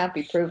 isn't it? It can't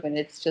be proven.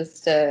 It's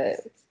just yeah,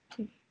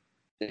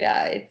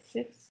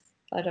 it's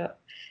I don't.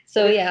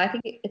 So yeah,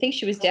 I think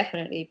she was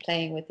definitely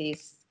playing with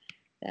these,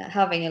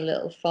 having a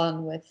little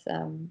fun with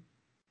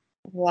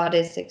what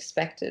is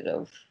expected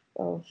of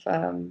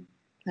kind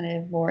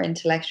of more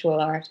intellectual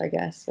art, I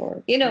guess,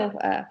 or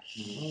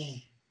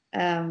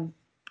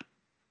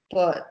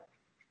but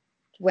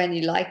when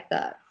you like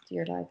that,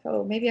 you're like,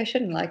 oh, maybe I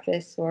shouldn't like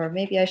this, or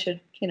maybe I should,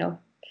 like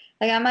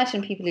I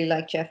imagine people who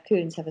like Jeff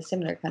Koons have a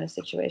similar kind of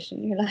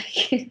situation. You're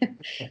like,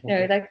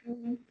 you're like,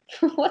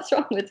 what's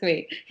wrong with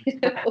me?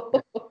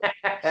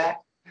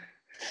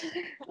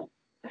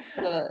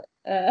 But,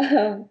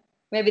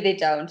 maybe they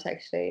don't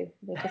actually.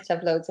 They just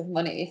have loads of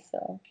money,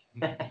 so.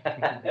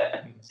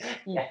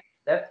 Yeah,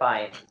 they're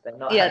fine. They're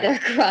not. Yeah, they're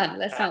grand.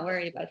 Let's not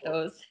worry about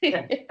those.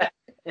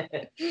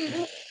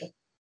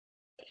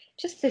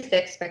 Just this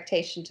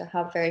expectation to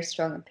have very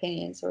strong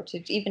opinions, or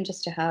to even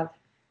just to have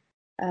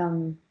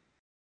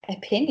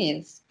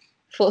opinions,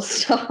 full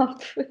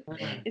stop.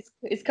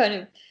 It's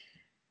kind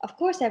of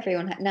course,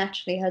 everyone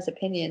naturally has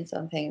opinions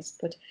on things,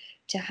 but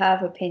to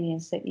have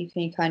opinions that you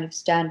can kind of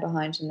stand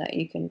behind and that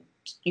you can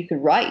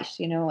write,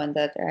 and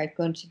that are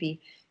going to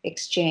be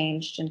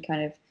exchanged and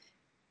kind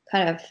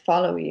of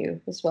follow you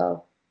as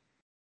well.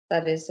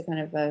 That is a kind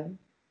of a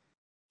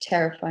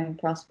terrifying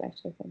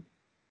prospect, I think.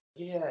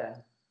 Yeah.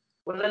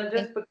 Well, then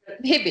just because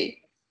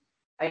Maybe.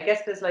 I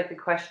guess there's like a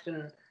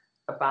question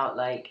about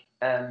like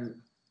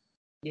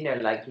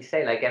like you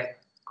say, like of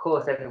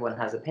course everyone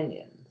has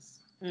opinions.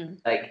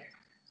 Like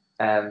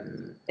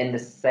in the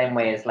same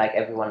way as like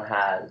everyone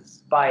has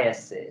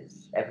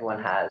biases,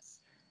 everyone has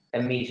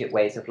immediate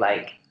ways of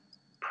like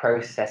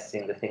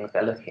processing the things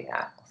they're looking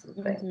at or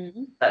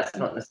something. That's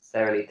not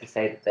necessarily to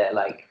say that they're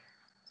like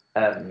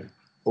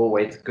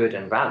always good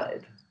and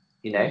valid,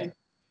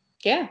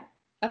 Yeah,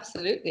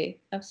 absolutely.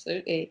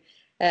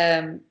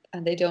 And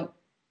they don't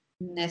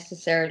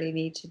necessarily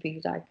need to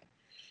be like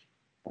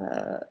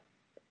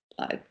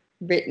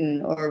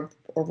written or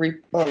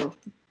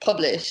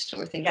published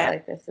or things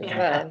like this as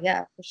well.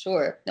 Yeah, for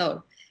sure.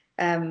 No,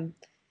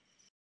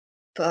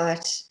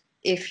 but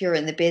if you're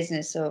in the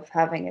business of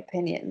having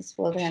opinions,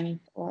 well then,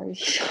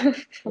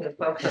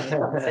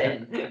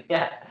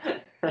 yeah,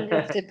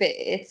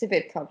 it's a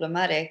bit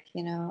problematic,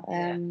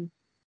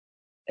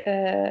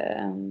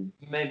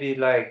 Maybe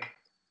like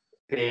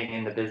being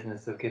in the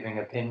business of giving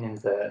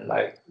opinions,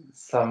 like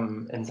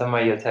in some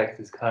way your text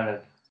is kind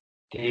of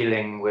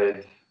dealing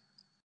with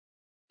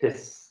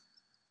this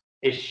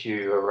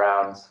issue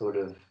around sort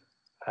of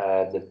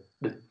the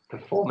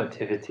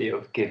performativity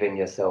of giving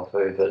yourself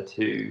over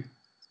to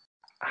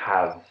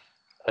have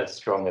a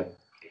strong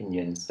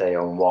opinion, say,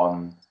 on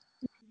one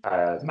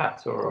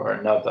matter or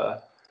another,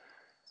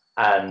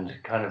 and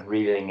kind of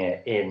reeling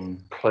it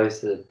in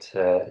closer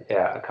to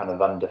a kind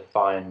of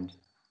undefined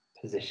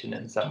position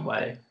in some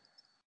way.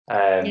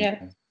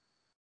 Which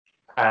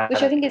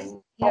I think is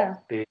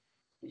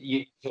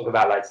you talk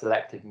about like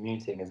selective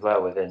muting as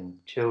well within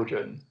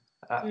children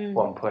at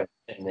one point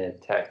in the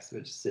text,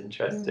 which is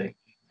interesting.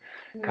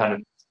 Kind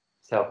of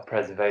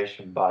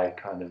self-preservation by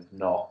kind of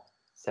not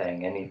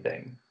saying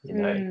anything,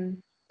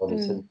 or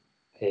to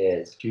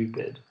appear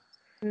stupid.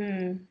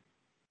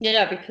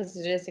 Yeah, because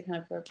it is a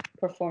kind of a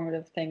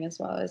performative thing as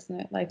well, isn't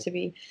it? Like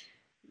to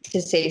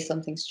say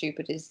something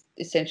stupid is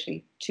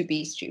essentially to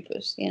be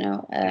stupid,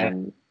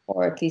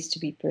 or at least to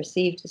be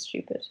perceived as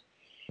stupid.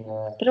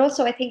 Yeah. But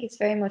also, I think it's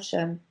very much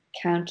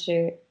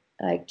counter,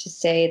 like to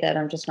say that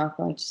I'm just not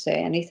going to say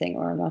anything,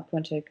 or I'm not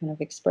going to kind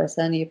of express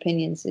any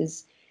opinions.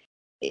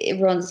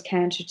 It runs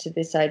counter to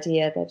this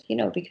idea that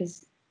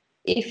because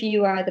if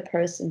you are the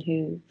person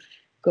who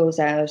goes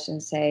out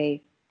and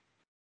say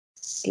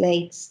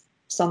slates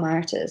some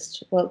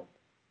artist, well,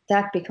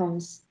 that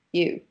becomes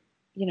you.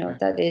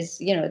 That is,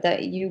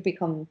 that you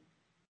become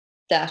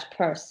that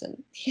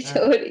person.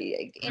 So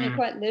in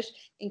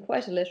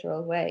quite a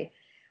literal way,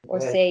 or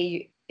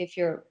say if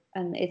you're,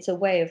 and it's a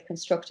way of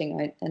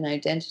constructing an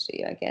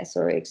identity, I guess,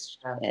 or a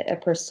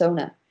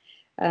persona.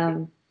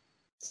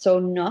 So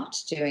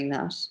not doing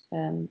that.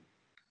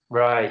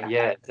 Right.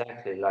 Yeah.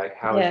 Exactly. Like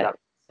how is that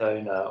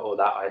persona or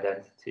that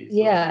identity?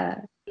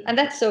 Yeah, and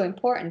that's so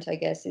important, I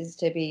guess, is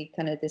to be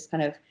kind of this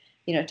kind of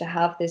to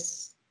have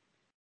this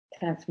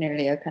kind of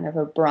nearly a kind of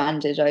a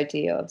branded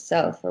idea of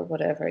self or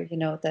whatever,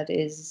 that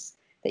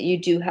you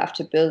do have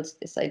to build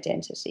this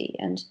identity.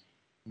 And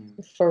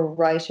for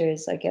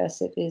writers, I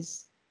guess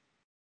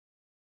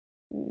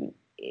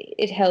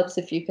it helps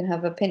if you can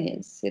have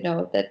opinions,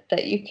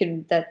 that you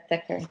can, that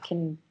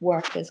can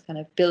work as kind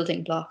of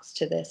building blocks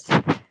to this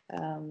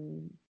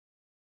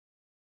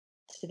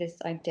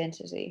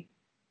identity.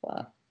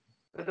 But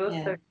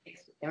also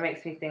it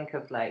makes me think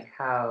of like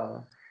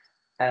how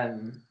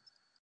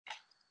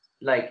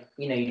like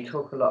you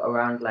talk a lot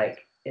around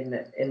like in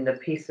the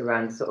piece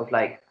around sort of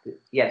like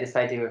this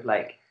idea of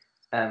like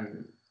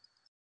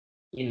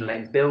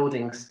like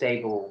building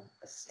stable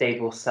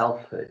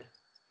selfhood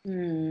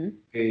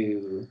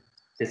through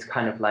this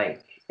kind of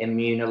like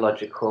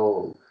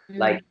immunological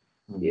like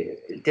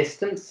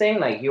distancing,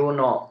 like you're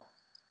not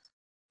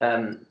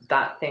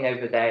that thing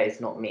over there is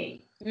not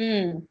me.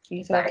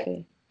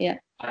 Exactly. Yeah.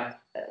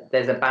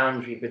 There's a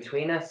boundary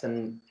between us,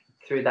 and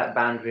through that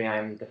boundary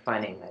I'm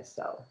defining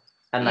myself.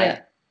 And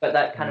like but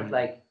that kind of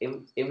like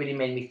it really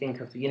made me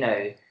think of, you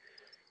know,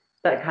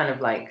 that kind of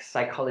like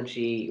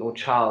psychology or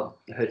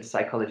childhood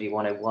psychology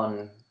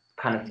 101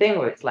 kind of thing,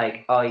 where it's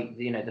like, oh,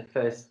 you know, the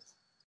first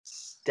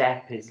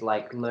step is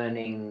like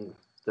learning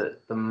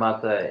that the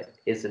mother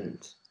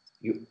isn't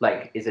you,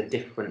 like is a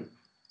different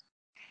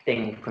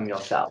thing from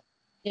yourself.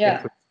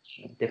 Yeah.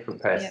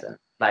 Different person.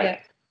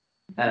 Like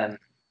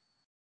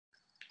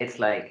it's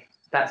like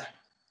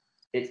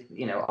it's,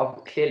 you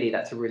know, clearly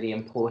that's a really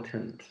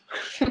important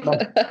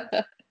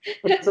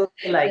it's also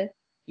like,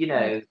 you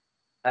know,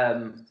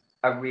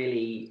 a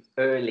really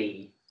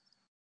early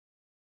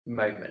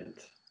moment.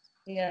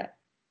 Yeah.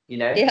 You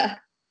know? Yeah.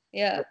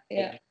 Yeah.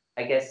 Yeah. Like,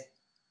 I guess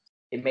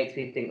it makes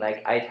me think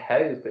like I'd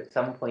hope at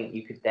some point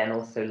you could then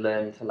also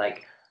learn to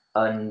like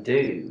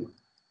undo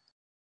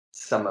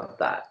some of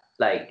that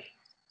like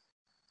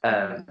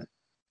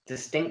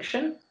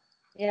distinction.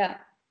 Yeah.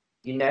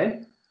 You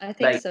know? I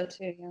think like, so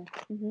too. Yeah.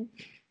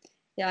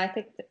 Yeah. I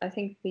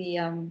think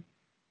the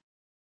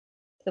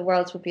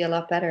world would be a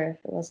lot better if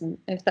it wasn't,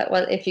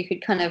 if you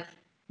could kind of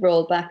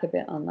roll back a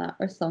bit on that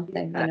or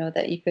something, you know,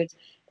 that you could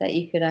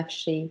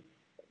actually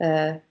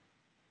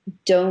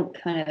don't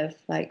kind of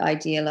like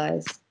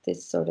idealize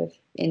this sort of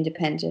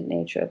independent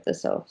nature of the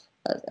self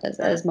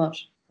as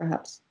much,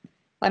 perhaps.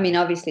 I mean,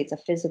 obviously it's a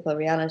physical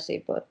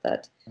reality, but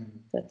that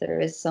there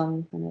is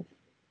some kind of,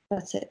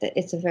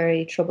 it's a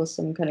very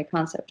troublesome kind of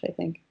concept, I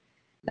think.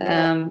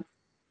 I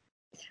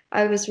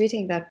was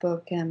reading that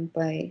book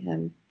by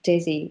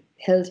Daisy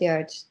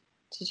Hildyard.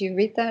 Did you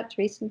read that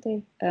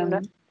recently?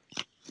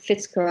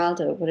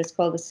 Fitzcarraldo, but it's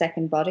called The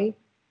Second Body.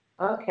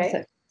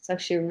 Okay. It's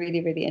actually a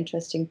really, really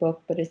interesting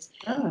book, but it's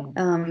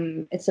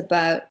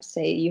about,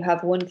 say, you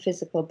have one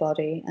physical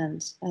body,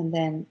 and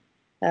then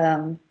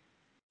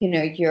you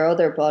know, your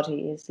other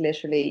body is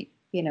literally,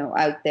 you know,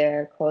 out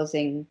there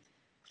causing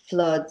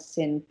floods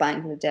in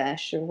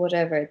Bangladesh or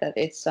whatever. That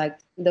it's like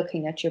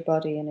looking at your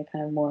body in a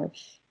kind of more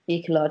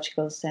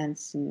ecological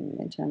sense,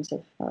 in terms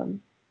of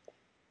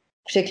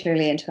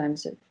particularly in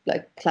terms of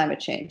like climate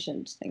change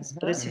and things.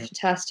 But it's a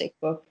fantastic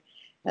book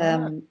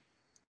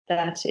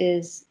that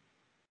is,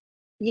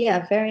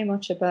 yeah, very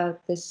much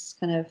about this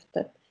kind of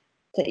that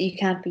you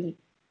can't be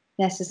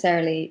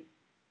necessarily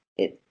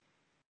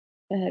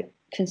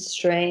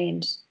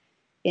constrained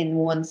in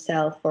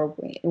oneself or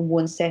in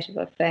one set of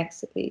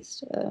effects, at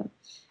least.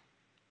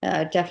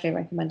 I definitely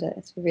recommend it.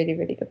 It's a really,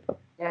 really good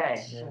book.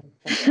 Yeah.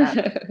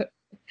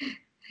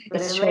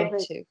 It's short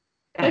too.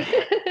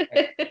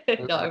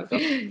 No.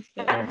 But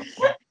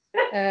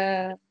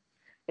I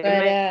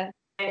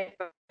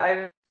have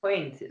a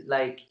point.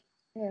 Like,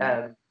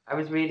 I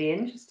was really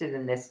interested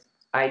in this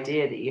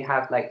idea that you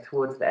have, like,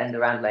 towards the end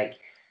around, like,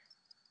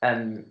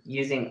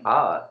 using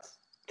art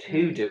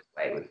to do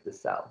away with the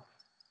self.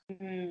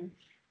 That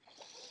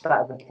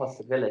is a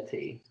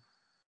possibility.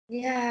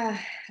 Yeah.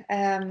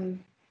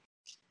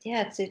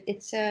 Yeah.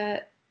 That's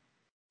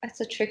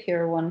a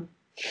trickier one.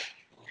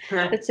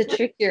 It's a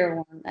trickier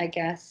one, I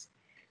guess.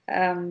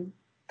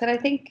 But I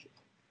think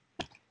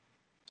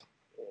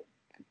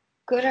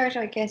good art,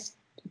 I guess,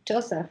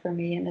 does that for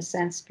me in a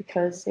sense,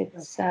 because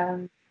it's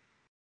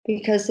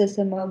because there's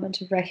a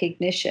moment of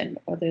recognition,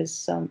 or there's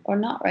some, or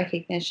not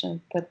recognition,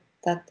 but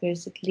that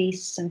there's at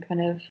least some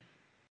kind of,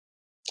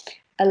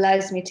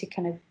 allows me to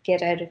kind of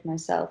get out of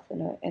myself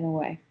in a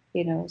way,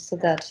 you know, so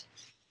that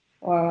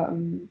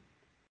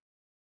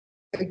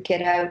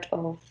get out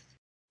of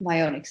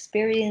my own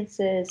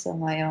experiences or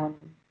my own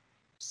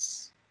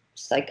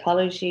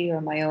psychology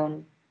or my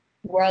own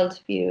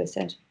worldview,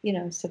 essentially, you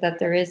know, so that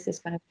there is this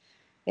kind of,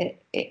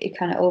 it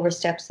kind of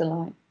oversteps the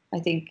line. I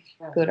think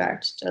good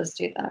art does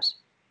do that.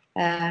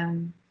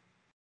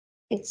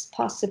 It's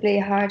possibly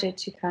harder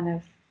to kind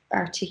of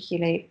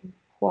articulate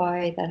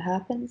why that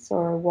happens,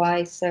 or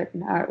why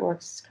certain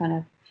artworks kind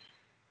of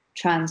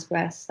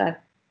transgress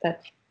that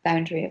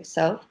boundary of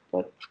self,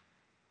 but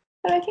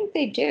I think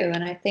they do,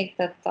 and I think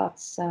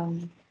that's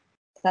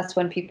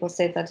when people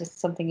say that if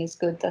something is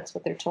good, that's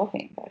what they're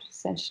talking about,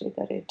 essentially,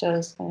 that it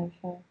does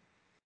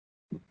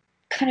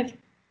kind of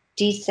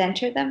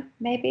decenter them,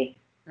 maybe,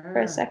 for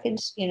a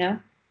second, you know.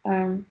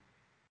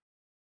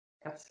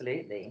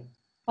 Absolutely.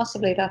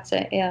 Possibly that's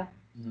it, yeah.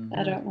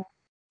 I don't know.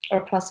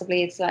 Or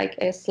possibly it's like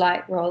a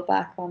slight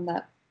rollback on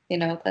that, you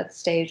know, that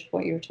stage of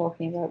what you were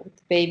talking about with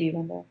the baby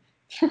when they're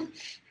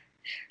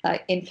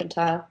like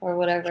infantile or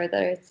whatever,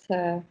 that it's,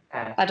 I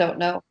don't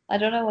know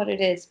what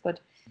it is, but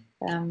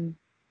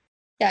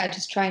yeah,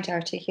 just trying to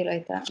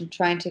articulate that and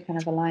trying to kind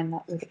of align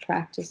that with a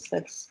practice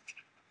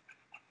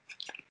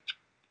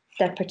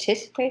that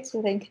participates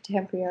within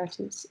contemporary art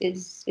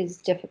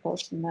is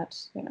difficult, and that,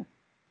 you know,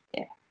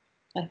 yeah,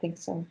 I think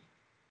so.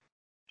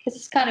 This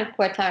is kind of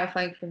quite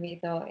clarifying for me,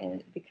 though,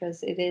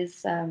 because it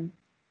is,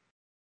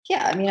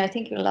 yeah, I mean, I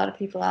think a lot of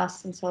people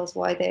ask themselves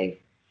why they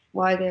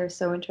why they're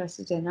so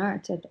interested in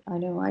art. And I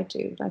know I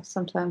do. Like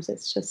sometimes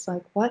it's just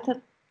like, why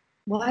am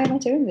I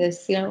doing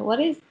this? You know, what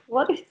is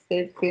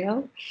this? You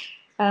know,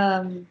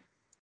 and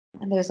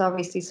there's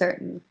obviously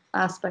certain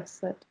aspects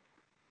that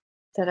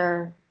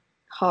are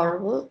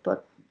horrible,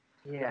 but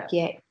yet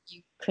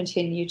you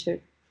continue to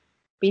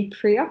be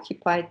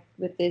preoccupied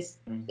with this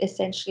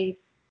essentially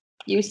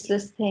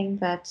useless thing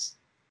that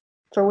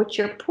for which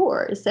you're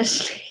poor,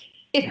 essentially.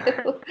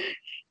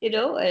 You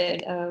know,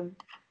 and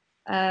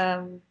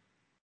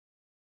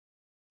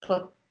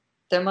but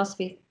there must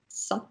be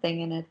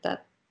something in it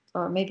that,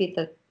 or maybe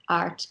that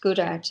good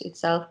art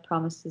itself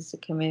promises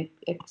a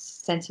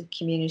sense of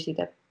community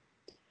that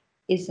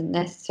isn't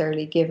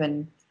necessarily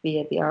given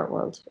via the art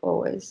world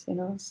always, you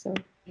know. So.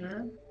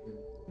 Mm.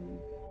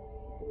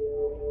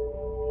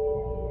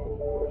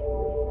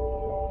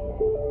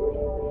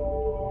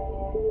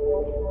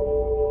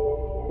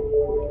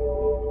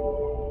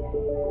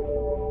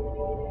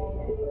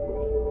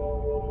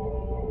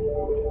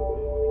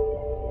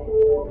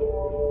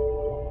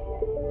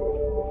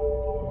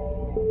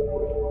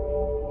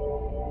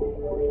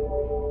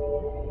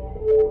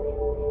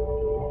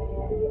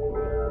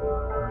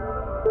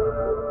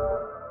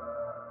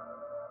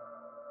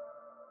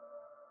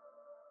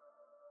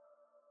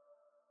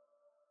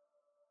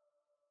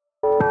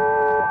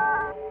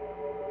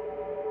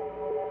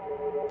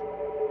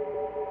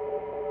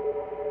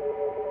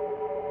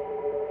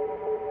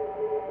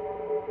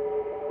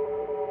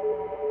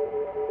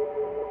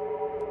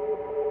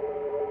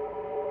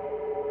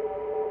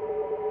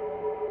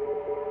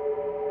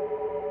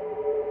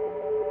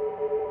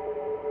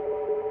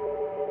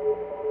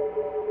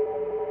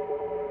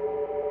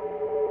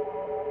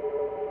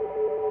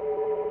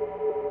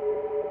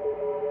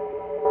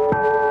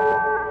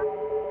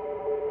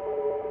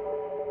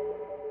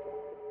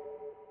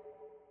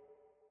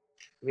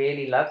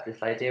 Really love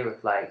this idea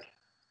of like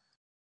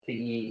that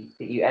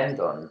you end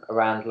on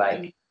around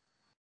like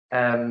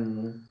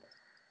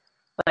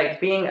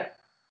being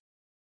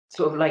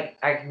sort of like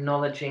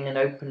acknowledging an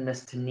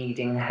openness to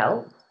needing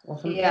help or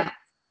something. Yeah.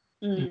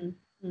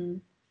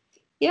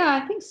 Yeah,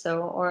 I think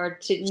so. Or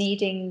to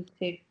needing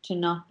to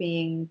not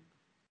being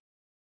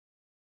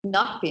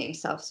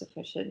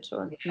self-sufficient,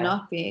 or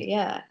not being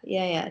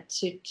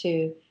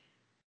to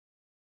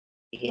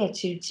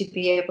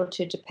be able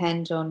to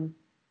depend on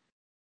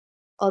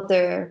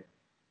other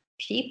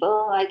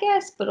people, I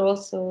guess, but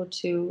also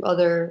to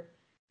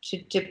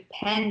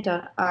depend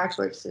on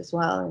artworks as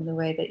well in the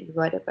way that you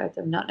write about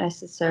them, not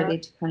necessarily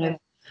to kind of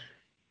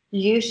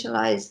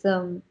utilize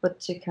them,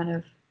 but to kind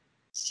of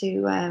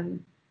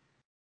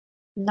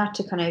not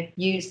to kind of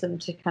use them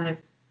to kind of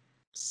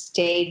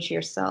stage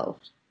yourself,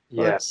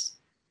 but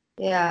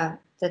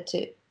that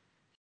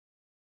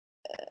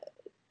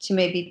to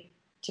maybe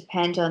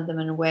depend on them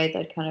in a way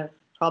that kind of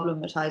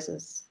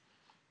problematizes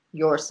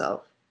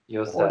yourself.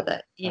 Or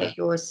that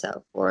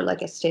yourself, or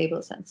like a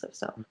stable sense of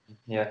self.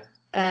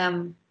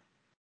 And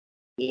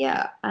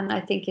I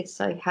think it's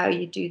like how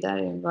you do that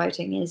in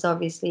writing is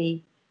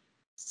obviously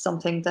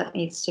something that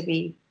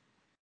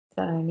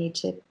I need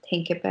to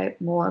think about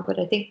more. But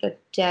I think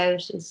that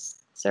doubt is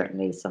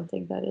certainly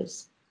something that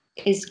is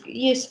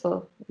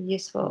useful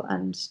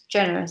and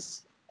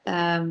generous.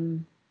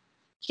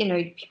 You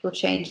know, people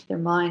change their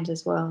mind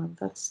as well, and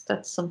that's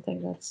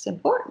something that's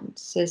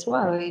important as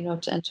well. You know,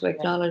 to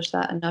acknowledge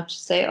that and not to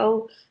say,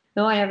 "Oh,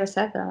 no, I never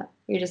said that."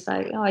 You're just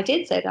like, "Oh, I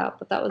did say that,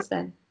 but that was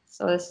then.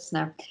 So this is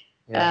now."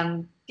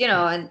 You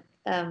know,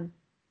 and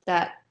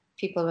that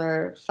people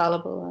are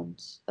fallible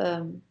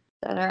and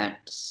that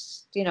aren't,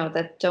 you know,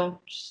 that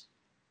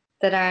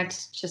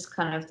aren't just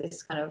kind of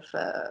this kind of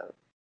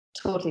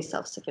totally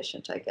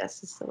self-sufficient, I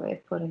guess is the way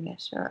of putting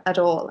it, or at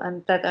all.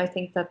 And that I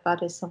think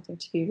that is something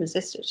to be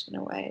resisted in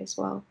a way as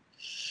well,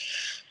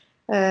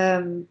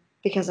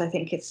 because I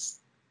think it's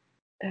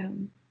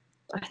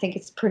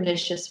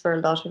pernicious for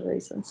a lot of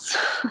reasons.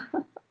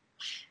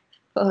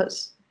 But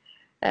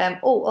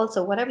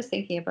also what I was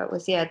thinking about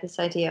was this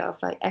idea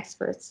of like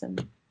experts,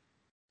 and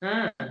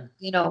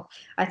you know,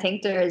 I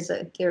think there's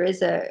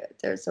a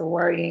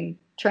worrying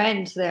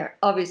trend there.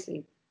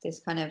 Obviously, this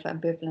kind of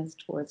ambivalence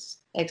towards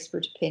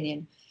expert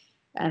opinion,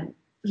 and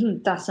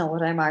that's not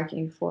what I'm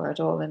arguing for at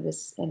all in the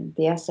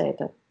essay.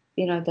 That,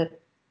 you know, that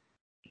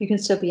you can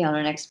still be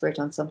an expert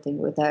on something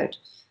without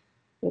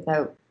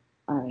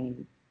I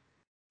mean,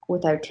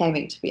 without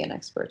claiming to be an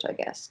expert, I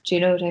guess. Do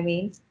you know what I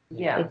mean?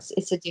 Yeah.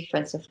 It's a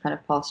difference of kind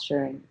of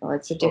posturing, or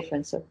it's a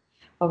difference of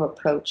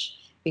approach,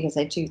 because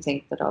I do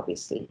think that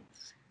obviously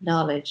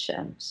knowledge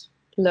and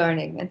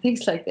learning and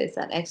things like this,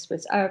 and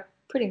experts are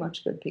pretty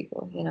much good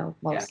people, you know,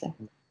 mostly.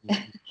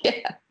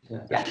 Yeah.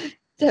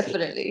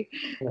 Definitely.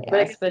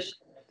 But especially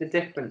the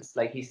difference,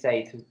 like you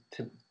say,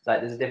 to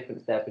like there's a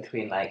difference there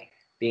between like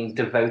being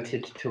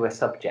devoted to a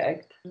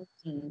subject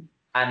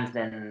and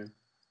then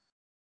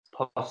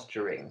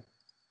posturing,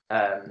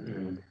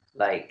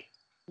 like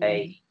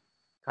a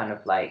kind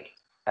of like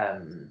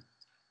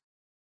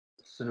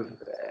sort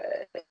of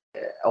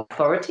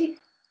authority.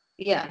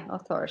 Yeah,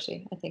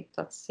 authority. I think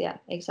that's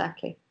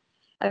exactly.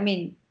 I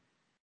mean,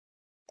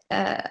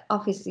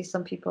 obviously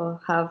some people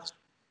have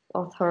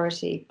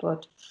authority,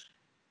 but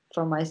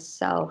for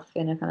myself,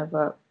 in a kind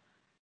of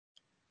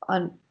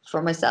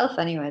for myself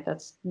anyway,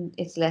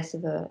 it's less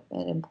of an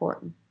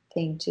important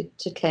thing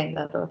to claim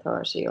that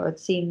authority, or it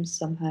seems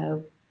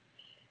somehow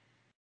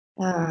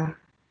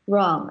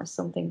wrong or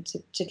something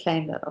to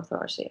claim that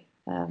authority.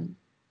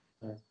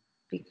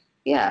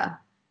 Yeah,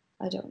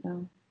 I don't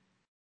know.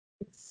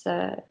 It's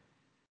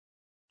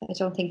I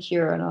don't think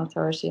you're an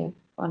authority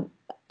on.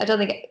 I don't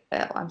think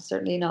I'm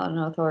certainly not an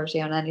authority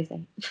on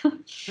anything.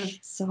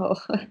 So,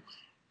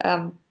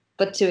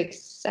 but to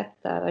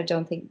accept that, I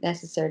don't think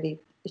necessarily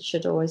it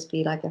should always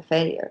be like a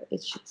failure.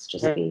 It should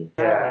just be.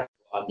 Yeah.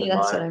 Yeah,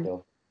 that's what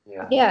I'm.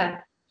 Yeah.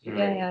 Yeah,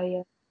 Mm.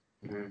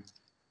 yeah. Mm.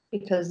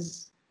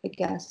 Because I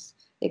guess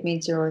it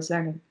means you're always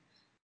learning.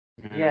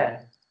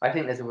 Yeah, I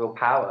think there's a real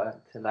power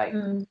to like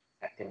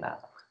protecting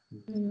that.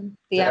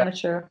 The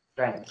amateur.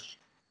 Strength.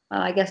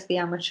 Well, I guess the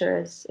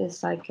amateur is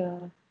like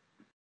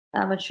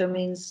amateur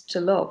means to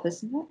love,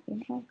 isn't it?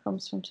 You know, it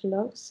comes from to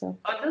love. So.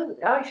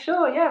 Oh,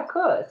 sure, yeah, of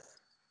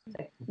course.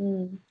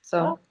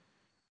 So,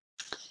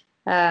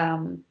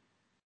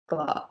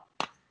 but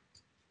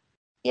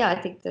yeah,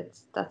 I think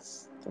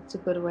that's a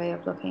good way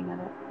of looking at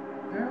it.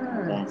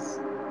 I guess.